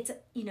it's,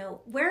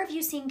 where have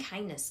you seen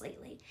kindness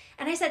lately?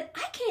 And I said,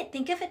 I can't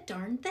think of a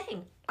darn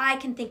thing. I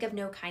can think of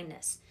no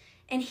kindness.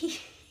 And he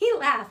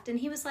laughed and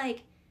he was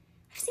like,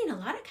 I've seen a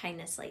lot of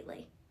kindness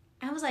lately.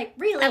 I was like,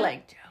 really? I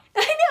like Joe.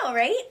 I know,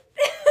 right?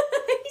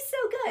 He's so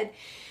good.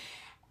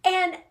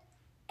 And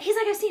he's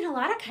like, I've seen a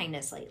lot of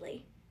kindness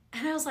lately.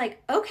 And I was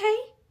like, okay,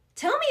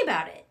 tell me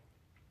about it.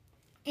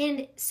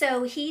 And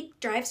so he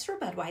drives for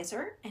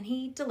Budweiser and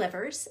he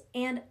delivers.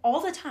 And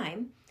all the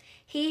time,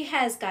 he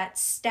has got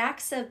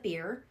stacks of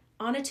beer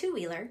on a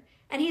 2-wheeler.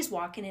 And he's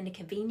walking into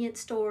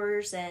convenience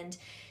stores and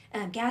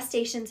gas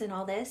stations and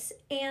all this.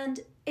 And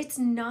it's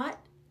not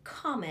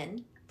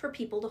common for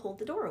people to hold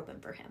the door open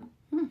for him.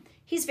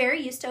 He's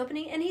very used to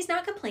opening, and he's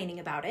not complaining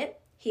about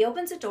it. He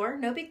opens the door,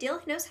 no big deal.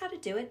 He knows how to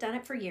do it, done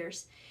it for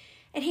years.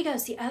 And he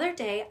goes, the other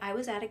day I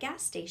was at a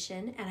gas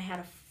station and I had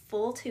a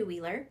full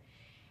 2-wheeler,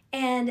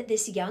 and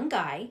this young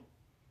guy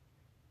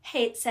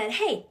said,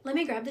 hey, let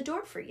me grab the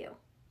door for you.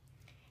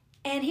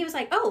 And he was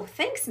like, oh,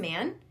 thanks,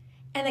 man.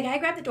 And the guy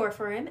grabbed the door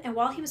for him, and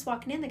while he was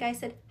walking in, the guy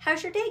said,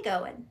 how's your day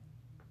going?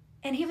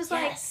 And he was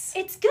Yes.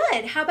 like, it's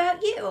good. How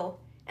about you?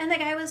 And the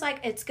guy was like,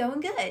 it's going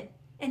good.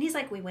 And he's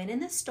like, we went in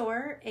the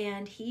store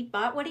and he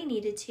bought what he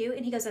needed to.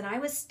 And he goes, and I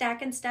was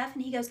stacking stuff.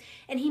 And he goes,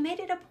 and he made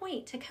it a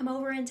point to come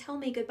over and tell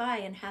me goodbye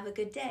and have a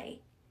good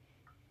day.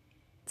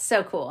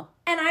 So cool.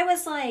 And I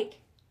was like,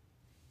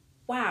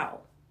 wow.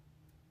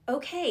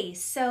 Okay,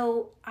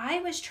 so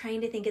I was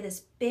trying to think of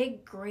this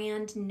big,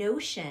 grand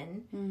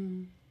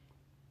notion.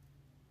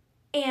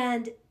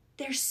 And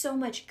there's so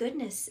much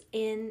goodness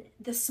in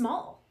the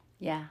small.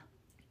 Yeah.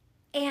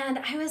 And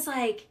I was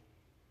like,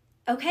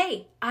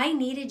 okay, I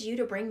needed you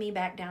to bring me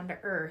back down to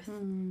earth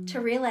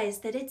to realize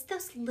that it's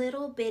those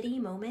little bitty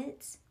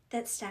moments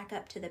that stack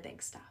up to the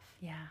big stuff.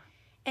 Yeah.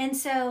 And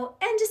so,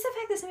 and just the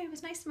fact that somebody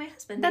was nice to my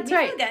husband. That's made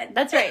me right. feel good.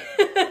 That's right.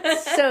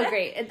 So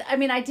great. I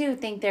mean, I do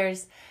think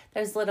there's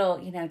little,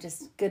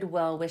 just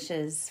goodwill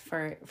wishes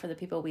for the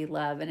people we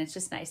love. And it's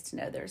just nice to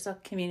know there's a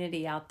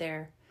community out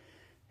there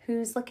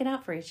who's looking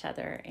out for each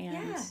other.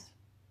 And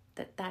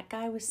that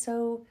guy was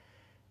so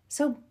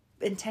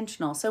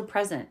intentional, so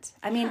present.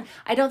 I mean,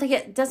 I don't think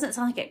it doesn't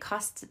sound like it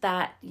cost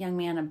that young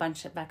man a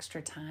bunch of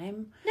extra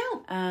time.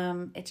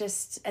 No. It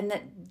just, and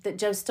that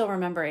Joe's still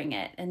remembering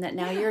it, and that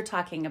now you're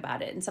talking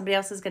about it, and somebody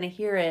else is going to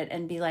hear it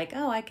and be like,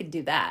 oh, I could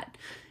do that.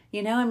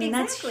 I mean,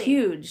 that's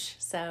huge.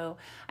 So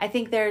I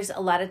think there's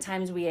a lot of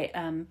times we,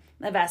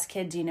 I've asked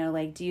kids,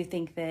 like, do you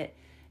think that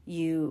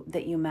you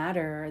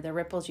matter, or the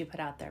ripples you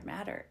put out there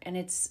matter? And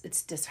it's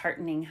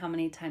disheartening how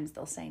many times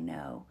they'll say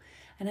no.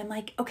 And I'm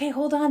like, okay,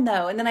 hold on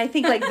though. And then I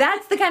think like,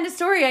 that's the kind of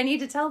story I need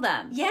to tell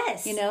them.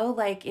 Yes.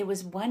 Like it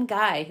was one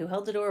guy who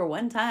held the door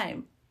one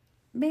time,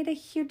 made a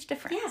huge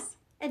difference. Yeah.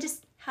 And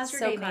just, how's your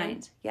so day, kind.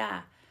 man?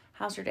 Yeah.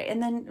 How's your day?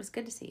 And then it was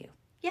good to see you.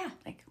 Yeah.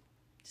 Like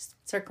just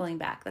circling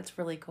back. That's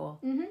really cool.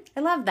 Mm-hmm. I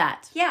love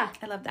that. Yeah.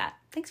 I love that.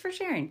 Thanks for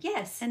sharing.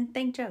 Yes. And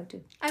thank Joe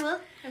too. I will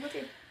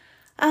too.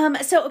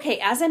 So, okay,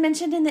 as I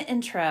mentioned in the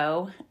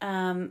intro,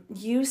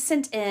 you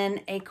sent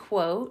in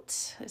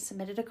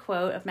submitted a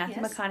quote of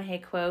Mathew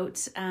McConaughy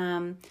quote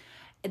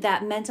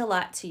that meant a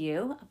lot to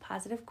you, a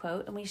positive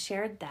quote, and we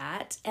shared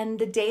that. And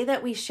the day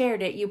that we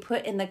shared it, you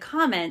put in the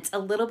comments a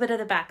little bit of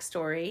the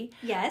backstory.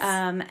 Yes.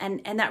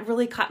 And that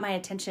really caught my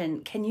attention.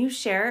 Can you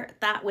share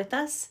that with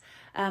us?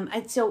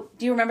 So,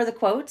 do you remember the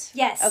quote?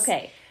 Yes.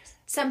 Okay.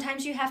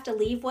 Sometimes you have to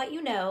leave what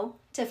you know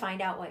to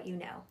find out what you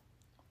know.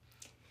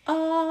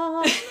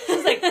 Oh, it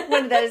was like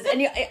one of those,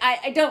 and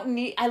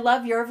I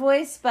love your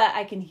voice, but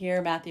I can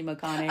hear Mathew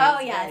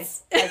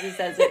McConaughey's voice as he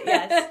says it.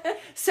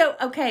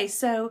 Yes.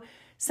 So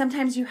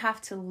sometimes you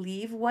have to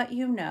leave what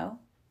you know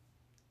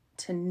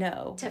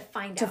to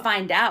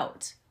find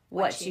out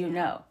what you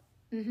know.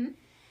 Mm-hmm.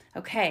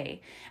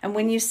 Okay. And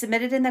when you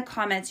submitted in the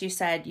comments, you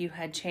said you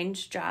had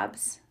changed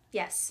jobs.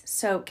 Yes.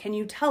 So can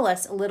you tell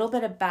us a little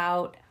bit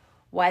about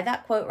why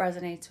that quote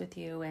resonates with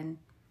you and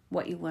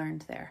what you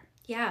learned there?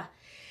 Yeah.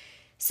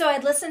 So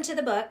I'd listened to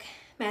the book,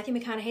 Mathew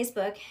McConaughey's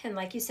book, and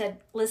like you said,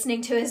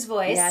 listening to his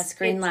voice. Yes,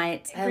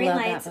 Greenlights. I love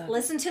that book.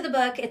 Listen to the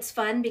book. It's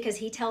fun because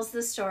he tells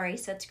the story,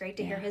 so it's great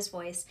to hear his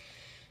voice.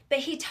 But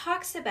he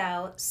talks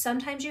about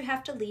sometimes you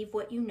have to leave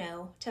what you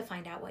know to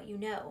find out what you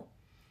know.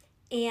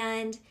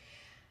 And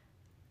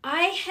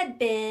I had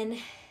been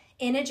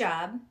in a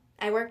job.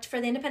 I worked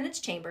for the Independence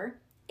Chamber,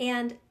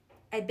 and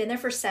I'd been there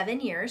for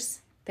 7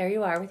 years. There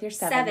you are with your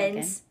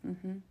sevens.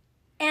 Mm-hmm.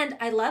 And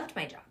I loved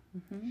my job.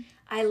 Mm-hmm.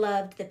 I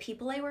loved the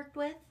people I worked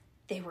with.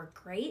 They were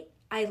great.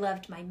 I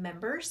loved my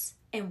members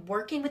and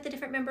working with the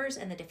different members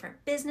and the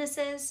different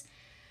businesses.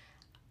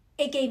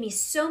 It gave me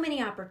so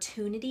many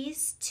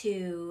opportunities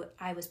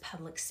I was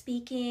public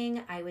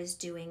speaking. I was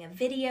doing a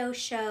video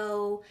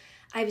show.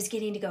 I was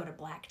getting to go to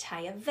black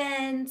tie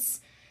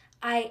events.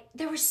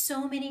 There were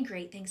so many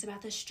great things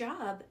about this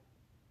job,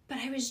 but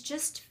I was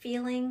just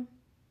feeling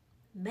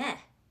meh.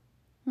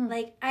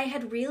 Like I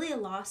had really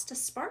lost a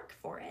spark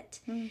for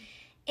it.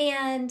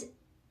 And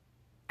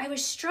I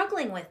was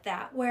struggling with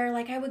that, where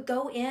like I would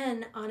go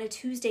in on a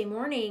Tuesday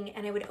morning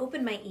and I would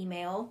open my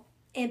email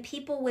and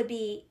people would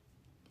be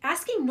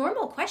asking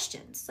normal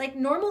questions, like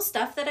normal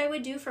stuff that I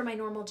would do for my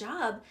normal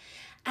job.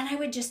 And I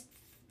would just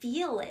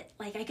feel it.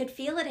 Like I could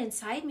feel it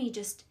inside me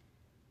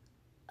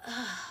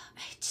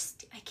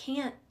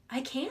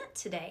I can't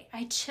today.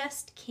 I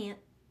just can't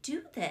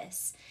do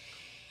this.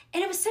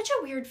 And it was such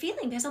a weird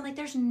feeling because I'm like,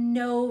 there's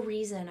no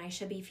reason I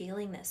should be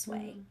feeling this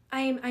way.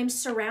 I'm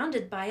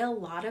surrounded by a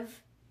lot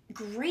of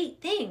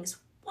great things.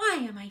 Why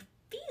am I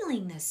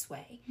feeling this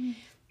way?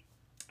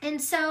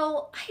 And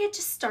so I had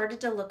just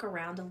started to look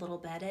around a little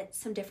bit at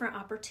some different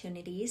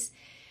opportunities.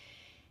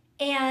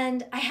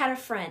 And I had a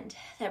friend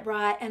that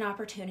brought an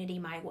opportunity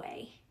my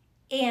way.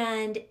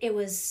 And it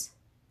was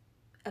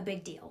a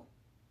big deal.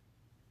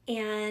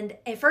 And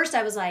at first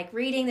I was like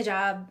reading the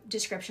job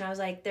description. I was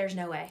like, there's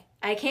no way.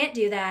 I can't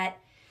do that.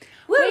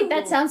 Woo! Wait,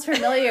 that sounds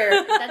familiar.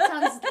 That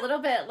sounds a little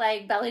bit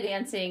like belly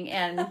dancing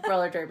and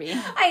roller derby.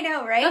 I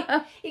know,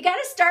 right? You got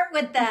to start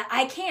with the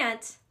I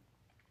can't.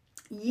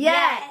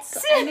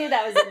 Yes. I knew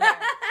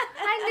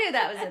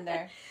that was in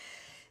there.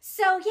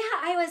 So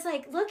yeah, I was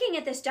like looking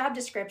at this job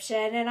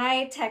description and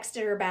I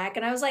texted her back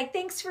and I was like,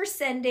 thanks for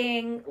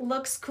sending,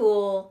 looks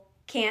cool,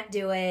 can't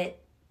do it,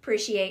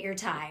 appreciate your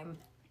time.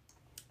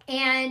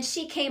 And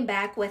she came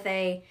back with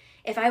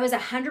if I was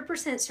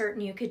 100%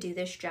 certain you could do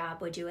this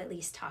job, would you at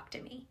least talk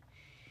to me?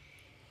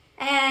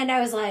 And I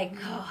was like,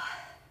 oh,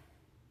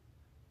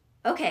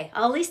 okay,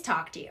 I'll at least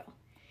talk to you.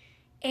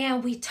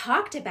 And we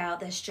talked about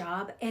this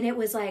job and it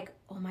was like,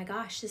 oh my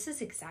gosh, this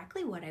is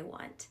exactly what I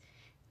want.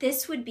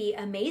 This would be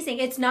amazing.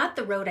 It's not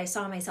the road I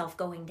saw myself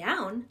going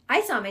down. I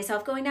saw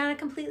myself going down a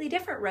completely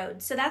different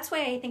road. So that's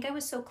why I think I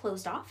was so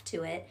closed off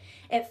to it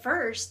at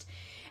first.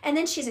 And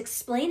then she's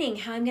explaining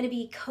how I'm going to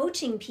be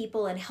coaching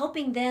people and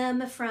helping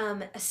them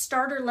from a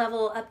starter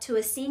level up to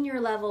a senior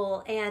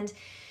level and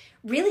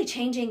really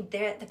changing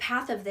the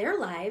path of their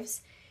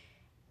lives.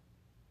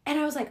 And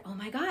I was like, oh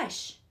my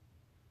gosh,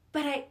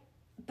 but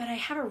I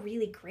have a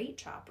really great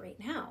job right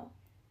now.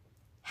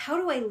 How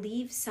do I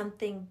leave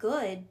something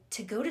good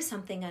to go to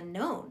something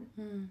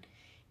unknown?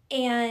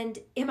 And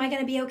am I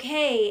going to be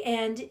okay?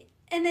 And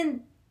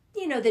then,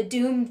 the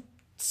doom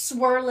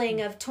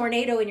swirling of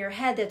tornado in your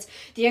head that's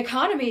the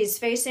economy is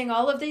facing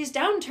all of these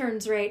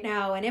downturns right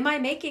now. And am I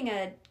making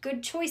a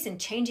good choice in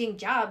changing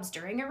jobs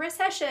during a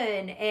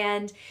recession?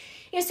 And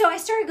so I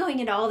started going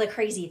into all the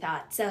crazy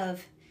thoughts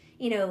of,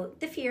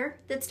 the fear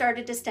that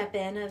started to step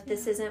in of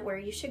this isn't where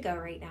you should go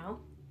right now.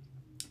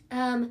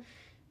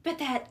 But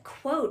that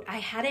quote, I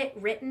had it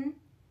written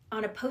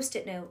on a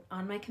Post-it note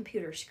on my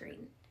computer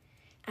screen.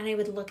 And I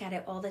would look at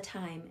it all the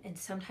time. And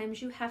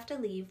sometimes you have to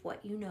leave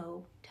what you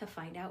know to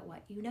find out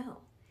what you know.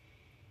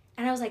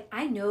 And I was like,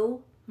 I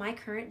know my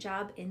current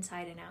job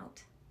inside and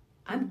out.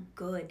 I'm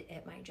good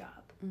at my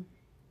job.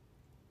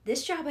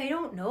 This job, I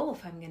don't know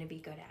if I'm going to be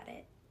good at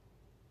it.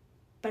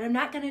 But I'm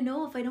not going to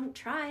know if I don't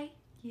try.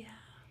 Yeah.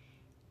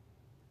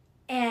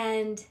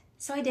 And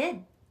so I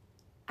did.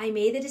 I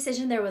made the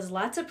decision. There was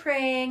lots of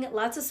praying,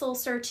 lots of soul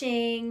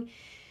searching,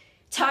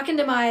 talking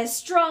to my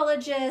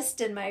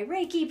astrologist and my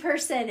Reiki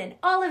person and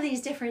all of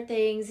these different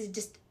things.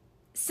 Just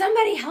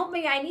somebody help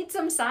me. I need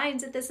some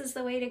signs that this is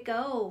the way to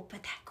go.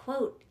 But that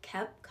quote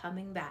kept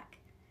coming back.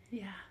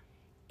 Yeah.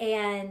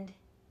 And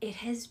it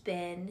has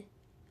been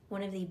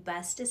one of the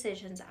best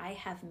decisions I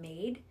have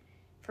made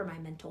for my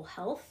mental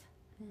health.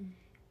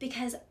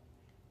 Because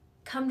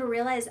come to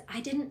realize,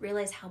 I didn't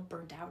realize how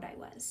burnt out I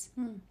was.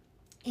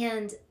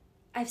 And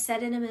I've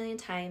said it a million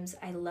times,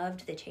 I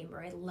loved the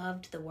chamber, I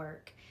loved the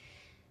work,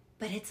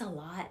 but it's a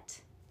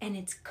lot and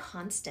it's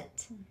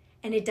constant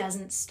and it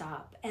doesn't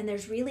stop. And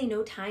there's really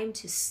no time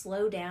to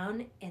slow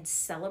down and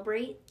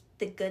celebrate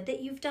the good that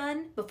you've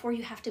done before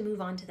you have to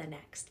move on to the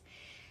next.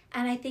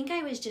 And I think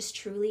I was just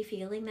truly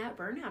feeling that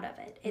burnout of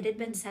it. It had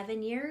been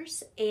 7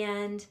 years,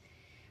 and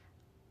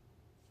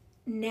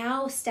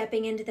now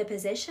stepping into the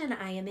position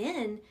I am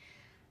in,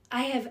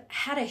 I have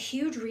had a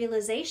huge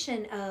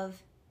realization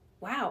of,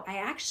 wow, I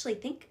actually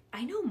think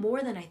I know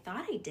more than I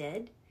thought I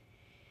did.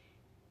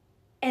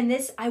 And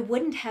I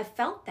wouldn't have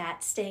felt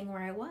that staying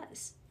where I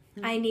was.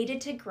 I needed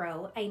to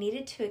grow. I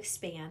needed to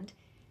expand.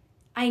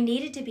 I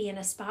needed to be in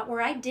a spot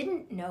where I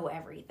didn't know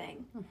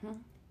everything.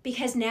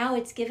 Because now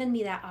it's given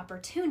me that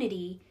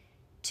opportunity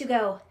to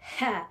go,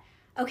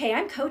 okay,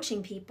 I'm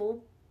coaching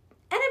people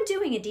and I'm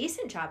doing a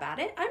decent job at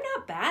it. I'm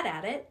not bad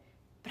at it,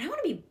 but I want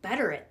to be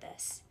better at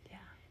this.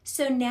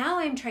 So now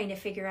I'm trying to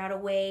figure out a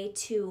way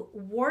to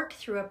work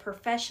through a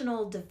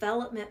professional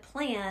development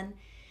plan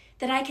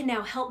that I can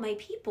now help my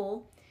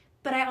people,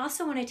 but I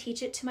also want to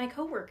teach it to my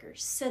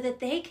coworkers so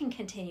that they can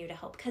continue to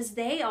help, because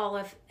they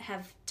all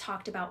have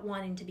talked about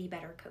wanting to be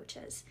better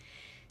coaches.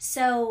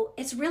 So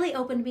it's really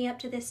opened me up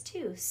to this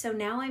too. So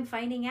now I'm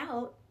finding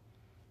out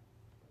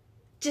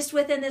just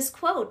within this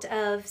quote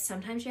of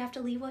sometimes you have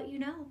to leave what you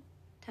know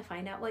to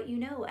find out what you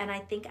know. And I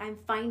think I'm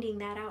finding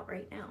that out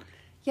right now.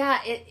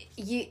 Yeah,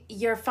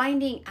 you're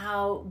finding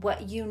out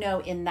what you know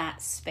in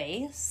that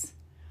space.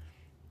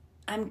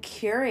 I'm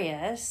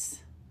curious,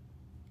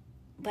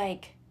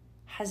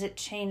 has it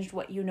changed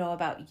what you know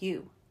about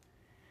you?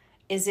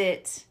 Is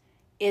it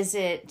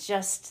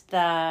just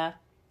the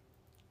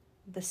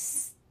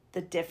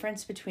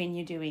difference between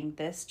you doing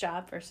this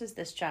job versus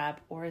this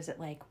job, or is it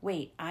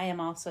wait, I am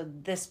also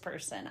this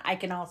person. I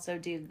can also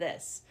do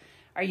this.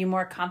 Are you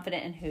more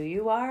confident in who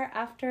you are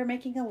after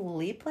making a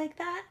leap like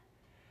that?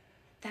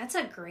 That's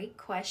a great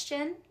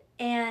question.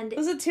 And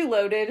was it too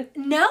loaded?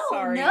 No,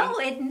 Sorry. No,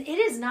 it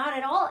is not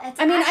at all.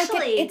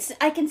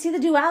 I can see the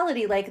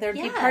duality. There'd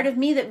be part of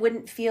me that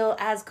wouldn't feel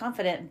as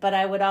confident, but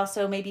I would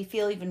also maybe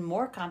feel even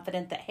more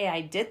confident that, hey, I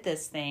did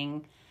this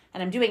thing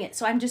and I'm doing it.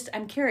 So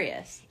I'm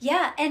curious.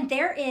 Yeah, and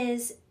there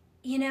is,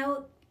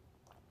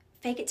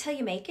 fake it till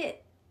you make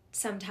it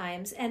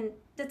sometimes. And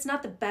that's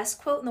not the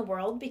best quote in the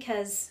world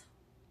because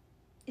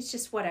it's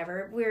just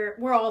whatever.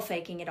 We're all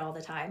faking it all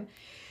the time.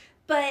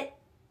 But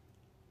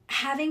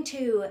having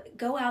to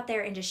go out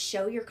there and just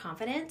show your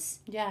confidence,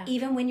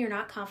 even when you're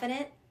not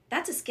confident,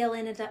 that's a skill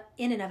in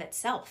and of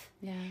itself.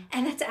 Yeah.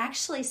 And that's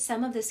actually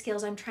some of the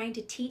skills I'm trying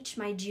to teach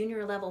my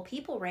junior level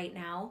people right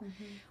now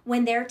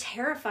when they're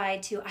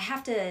terrified I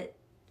have to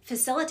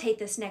facilitate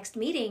this next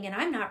meeting and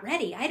I'm not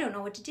ready. I don't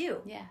know what to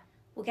do. Yeah.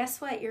 Well,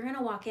 guess what? You're going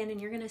to walk in and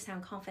you're going to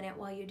sound confident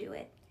while you do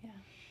it. Yeah.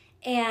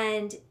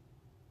 And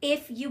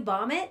if you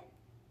bomb it,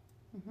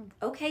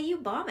 okay, you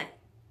bomb it.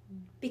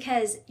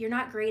 Because you're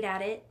not great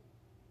at it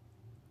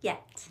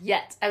yet.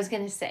 Yet. I was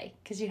going to say,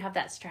 because you have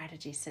that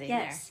strategy sitting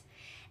there.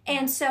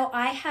 And so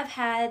I have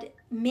had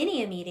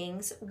many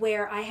meetings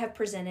where I have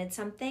presented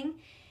something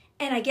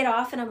and I get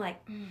off and I'm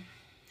like,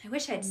 I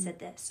wish I'd said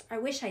this. Or I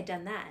wish I'd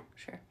done that.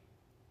 Sure.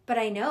 But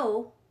I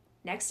know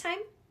next time,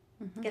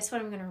 guess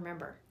what I'm going to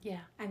remember?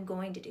 Yeah. I'm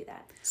going to do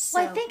that. So,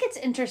 Well, I think it's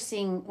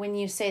interesting when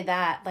you say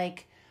that.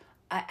 Like,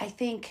 I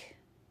think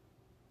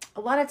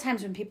a lot of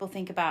times when people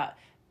think about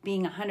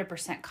being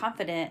 100%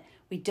 confident,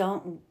 we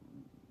don't...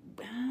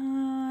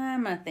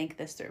 I'm going to think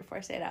this through before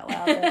I say it out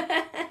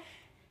loud.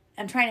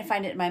 I'm trying to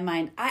find it in my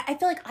mind. I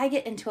feel like I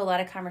get into a lot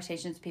of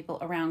conversations with people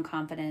around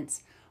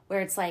confidence where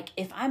it's like,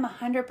 if I'm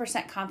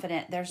 100%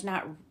 confident, there's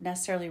not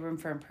necessarily room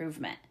for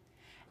improvement.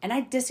 And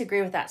I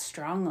disagree with that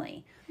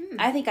strongly.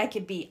 I think I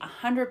could be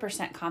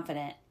 100%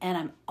 confident and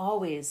I'm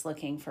always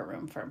looking for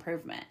room for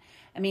improvement.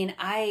 I mean,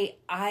 I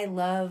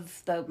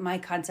love my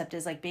concept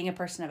is like being a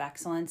person of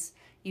excellence.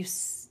 You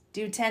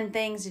do 10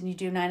 things and you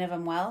do 9 of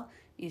them well.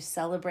 You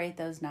celebrate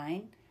those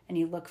 9 and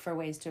you look for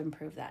ways to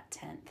improve that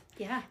 10th.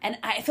 Yeah. And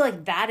I feel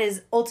like that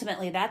is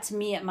ultimately, that's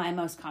me at my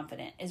most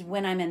confident is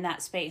when I'm in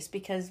that space,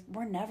 because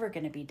we're never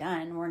going to be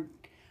done.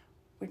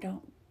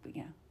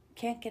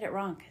 Can't get it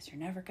wrong because you're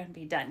never going to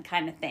be done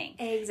kind of thing.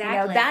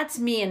 Exactly. That's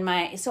me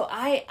and so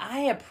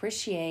I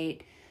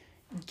appreciate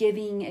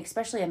giving,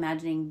 especially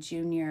imagining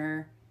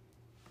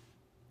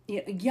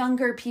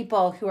younger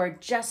people who are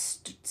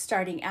just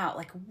starting out,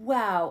 like,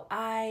 wow,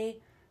 I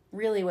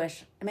really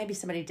wish, maybe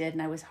somebody did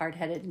and I was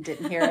hard-headed and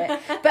didn't hear it,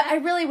 but I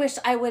really wish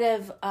I would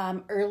have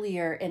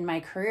earlier in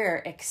my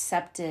career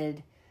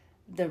accepted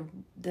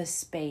the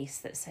space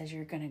that says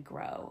you're going to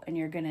grow and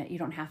you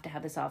don't have to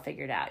have this all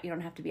figured out. You don't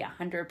have to be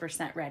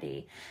 100%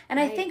 ready. And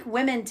right. I think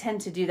women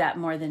tend to do that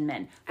more than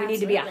men. We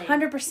need to be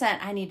 100%.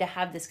 I need to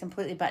have this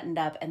completely buttoned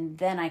up and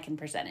then I can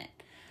present it.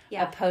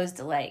 Yeah. Opposed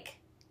to like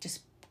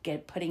just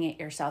putting it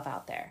yourself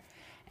out there.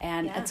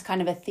 And it's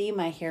kind of a theme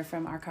I hear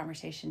from our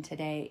conversation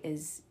today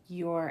is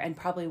and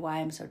probably why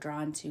I'm so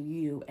drawn to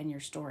you and your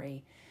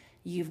story.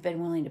 You've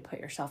been willing to put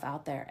yourself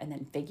out there and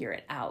then figure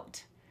it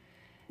out.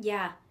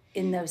 Yeah.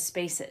 In those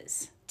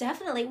spaces.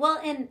 Definitely. Well,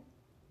 and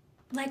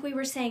like we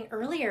were saying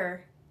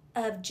earlier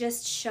of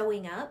just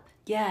showing up.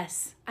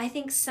 Yes. I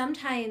think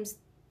sometimes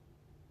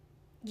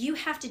you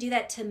have to do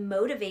that to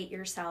motivate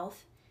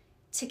yourself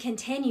to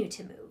continue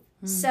to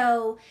move.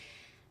 So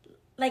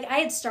like I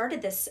had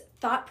started this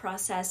thought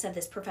process of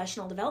this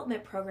professional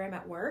development program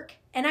at work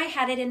and I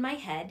had it in my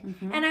head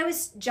and I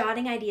was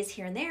jotting ideas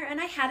here and there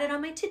and I had it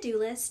on my to-do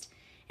list.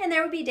 And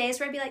there would be days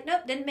where I'd be like,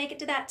 nope, didn't make it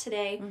to that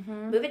today.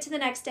 Move it to the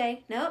next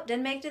day. Nope,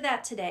 didn't make it to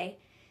that today.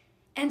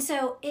 And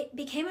so it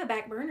became a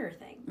back burner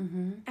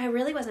thing. I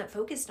really wasn't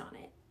focused on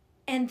it.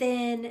 And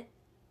then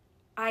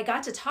I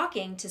got to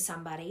talking to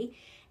somebody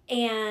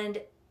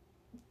and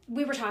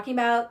we were talking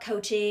about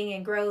coaching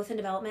and growth and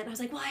development. And I was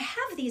like, well, I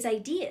have these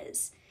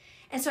ideas.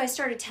 And so I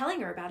started telling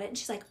her about it. And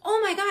she's like,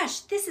 oh my gosh,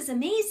 this is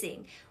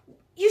amazing.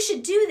 You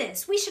should do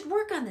this. We should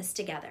work on this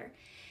together.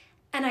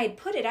 And I had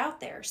put it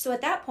out there. So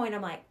at that point,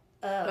 I'm like,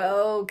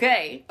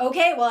 okay,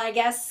 well, I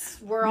guess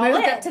we're all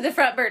moved in. up to the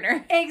front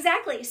burner.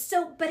 Exactly.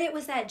 So, but it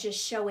was that just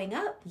showing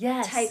up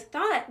type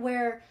thought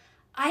where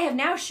I have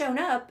now shown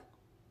up.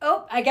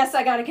 Oh, I guess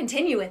I got to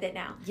continue with it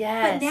now.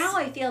 Yes. But now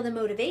I feel the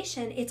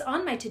motivation. It's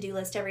on my to-do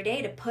list every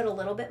day to put a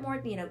little bit more,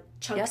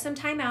 chunk some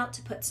time out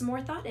to put some more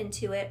thought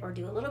into it or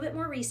do a little bit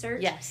more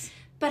research. Yes.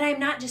 But I'm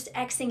not just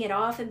Xing it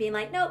off and being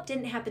like, nope,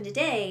 didn't happen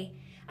today.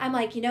 I'm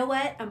like, you know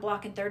what? I'm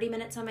blocking 30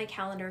 minutes on my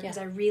calendar because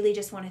I really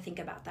just want to think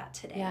about that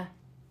today. Yeah.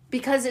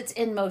 Because it's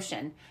in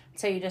motion.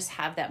 So you just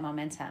have that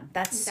momentum.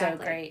 That's so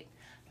great.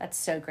 That's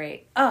so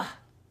great. Oh,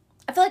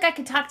 I feel like I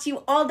could talk to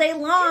you all day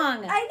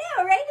long. I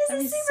know, right?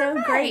 This is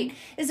super fun. Great.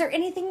 Is there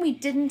anything we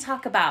didn't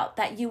talk about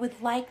that you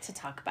would like to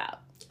talk about?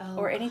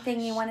 Or anything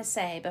you want to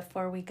say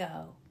before we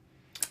go?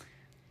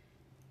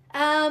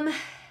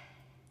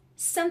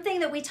 Something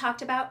that we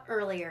talked about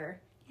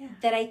earlier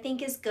that I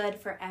think is good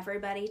for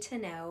everybody to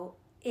know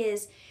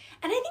is,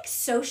 and I think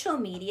social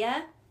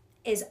media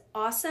is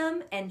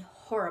awesome and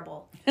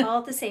horrible all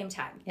at the same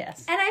time.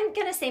 Yes. And I'm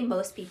going to say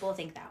most people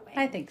think that way.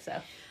 I think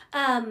so.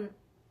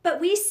 But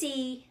we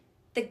see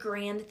the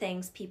grand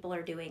things people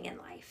are doing in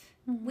life.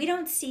 We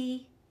don't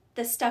see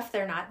the stuff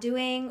they're not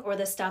doing or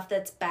the stuff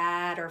that's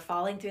bad or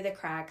falling through the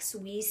cracks.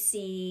 We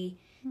see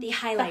the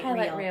highlight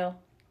reel.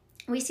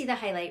 We see the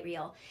highlight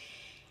reel.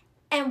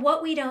 And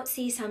what we don't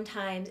see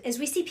sometimes is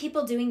we see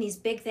people doing these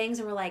big things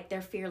and we're like,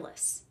 they're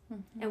fearless.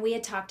 And we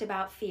had talked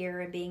about fear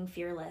and being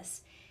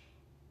fearless.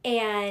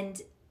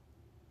 And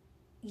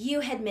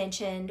you had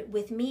mentioned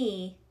with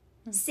me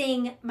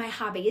seeing my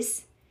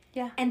hobbies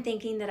and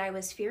thinking that I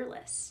was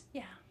fearless.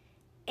 Yeah.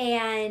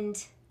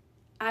 And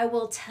I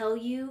will tell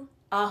you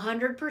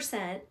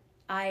 100%,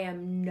 I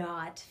am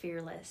not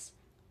fearless.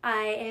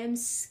 I am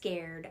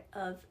scared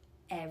of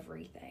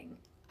everything.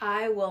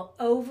 I will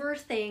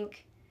overthink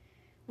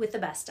with the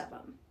best of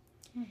them.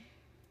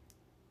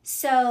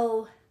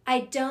 So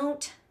I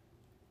don't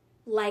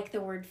like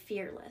the word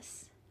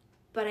fearless,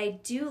 but I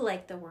do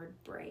like the word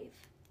brave.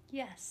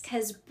 Yes.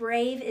 Because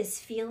brave is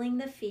feeling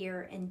the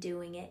fear and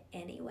doing it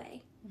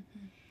anyway.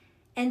 Mm-hmm.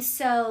 And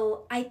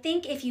so I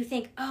think if you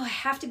think, oh, I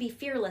have to be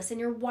fearless, and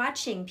you're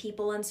watching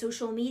people on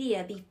social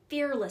media be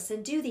fearless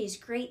and do these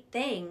great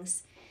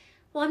things,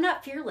 well, I'm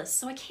not fearless,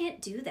 so I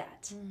can't do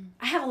that.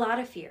 I have a lot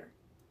of fear.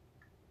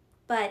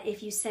 But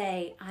if you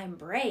say, I'm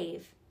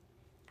brave,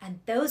 and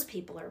those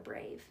people are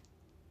brave,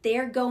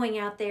 they're going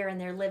out there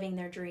and they're living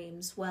their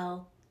dreams.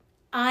 Well,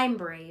 I'm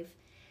brave,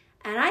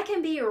 and I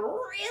can be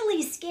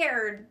really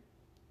scared,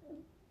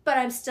 but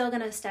I'm still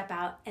going to step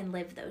out and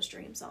live those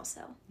dreams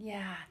also.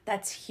 Yeah,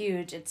 that's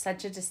huge. It's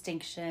such a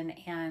distinction.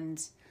 And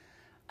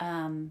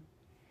I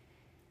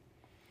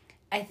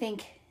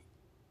think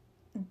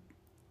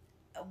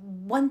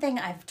one thing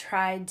I've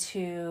tried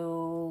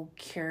to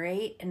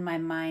curate in my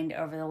mind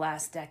over the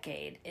last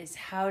decade is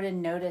how to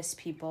notice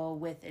people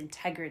with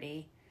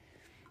integrity.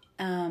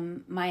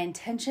 My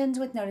intentions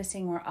with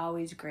noticing were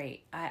always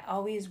great.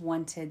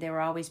 They were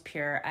always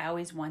pure. I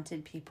always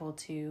wanted people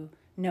to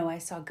know I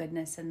saw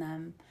goodness in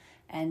them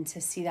and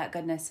to see that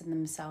goodness in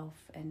themselves.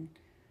 And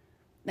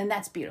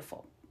that's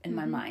beautiful in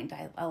my mind.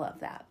 I love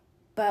that.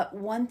 But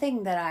one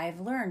thing that I've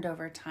learned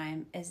over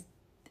time is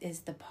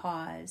the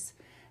pause,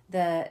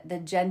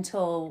 the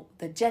genteel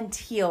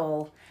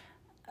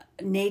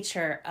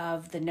nature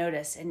of the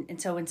notice.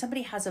 And so when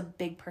somebody has a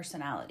big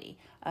personality,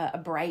 a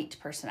bright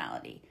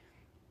personality,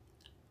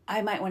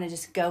 I might want to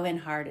just go in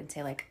hard and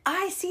say, like,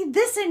 I see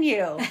this in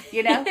you,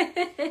 you know?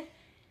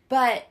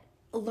 But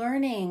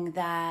learning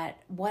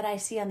that what I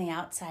see on the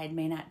outside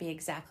may not be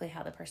exactly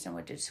how the person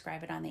would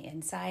describe it on the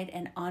inside,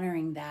 and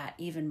honoring that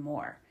even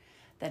more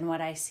than what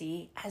I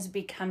see has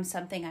become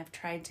something I've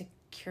tried to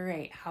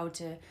curate how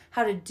to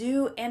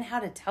do and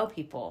how to tell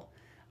people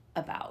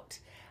about.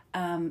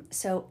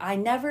 So I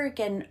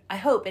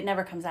hope it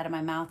never comes out of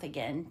my mouth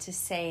again to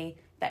say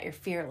that you're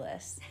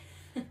fearless.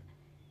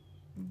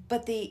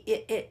 But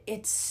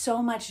it's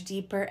so much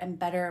deeper and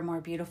better and more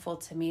beautiful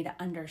to me to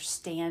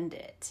understand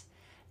it,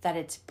 that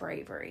it's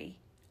bravery.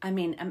 I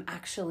mean, I'm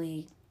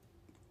actually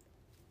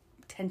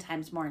 10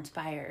 times more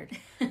inspired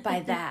by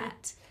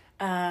that.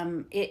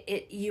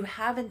 You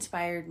have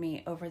inspired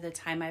me over the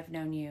time I've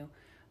known you,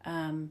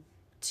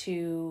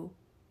 to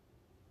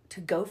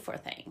go for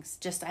things.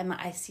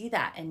 I see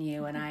that in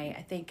you, and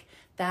I think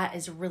that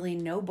is really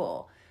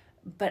noble.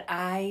 But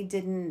I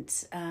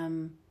didn't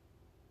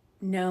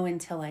know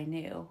until I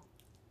knew.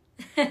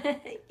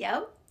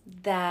 Yep.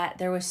 That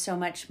there was so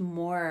much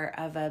more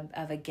of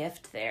a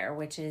gift there,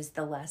 which is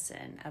the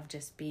lesson of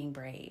just being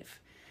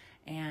brave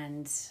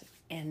and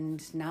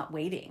not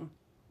waiting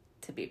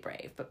to be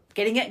brave, but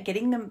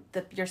getting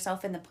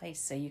yourself in the place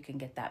so you can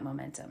get that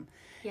momentum.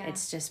 Yeah.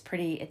 It's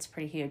pretty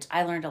huge.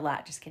 I learned a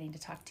lot just getting to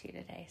talk to you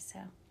today. So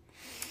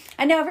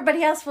I know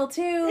everybody else will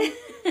too.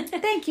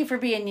 Thank you for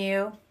being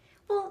you.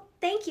 Well,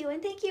 thank you.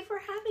 And thank you for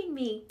having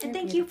me. And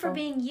thank you for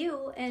being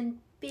you and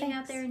being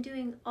out there and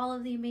doing all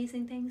of the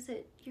amazing things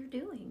that you're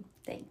doing.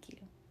 Thank you.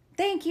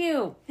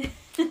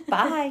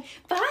 Bye.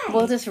 Bye.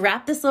 We'll just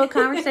wrap this little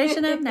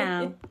conversation up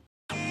now.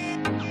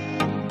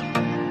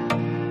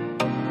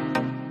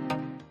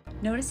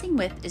 Noticing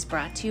With is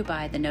brought to you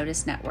by the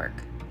Notice Network.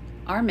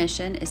 Our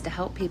mission is to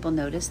help people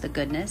notice the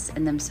goodness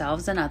in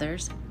themselves and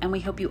others, and we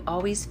hope you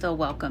always feel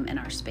welcome in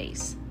our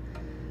space.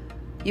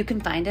 You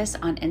can find us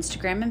on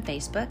Instagram and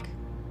Facebook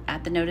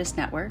at the Notice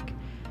Network,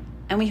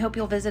 and we hope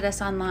you'll visit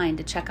us online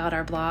to check out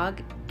our blog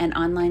and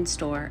online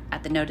store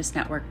at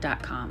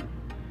thenoticenetwork.com.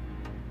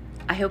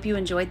 I hope you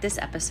enjoyed this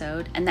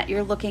episode and that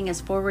you're looking as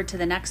forward to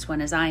the next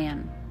one as I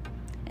am.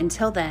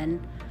 Until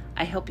then,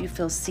 I hope you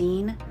feel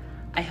seen,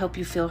 I hope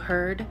you feel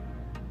heard,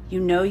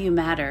 you know you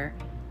matter,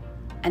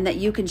 and that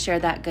you can share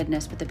that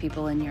goodness with the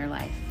people in your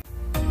life.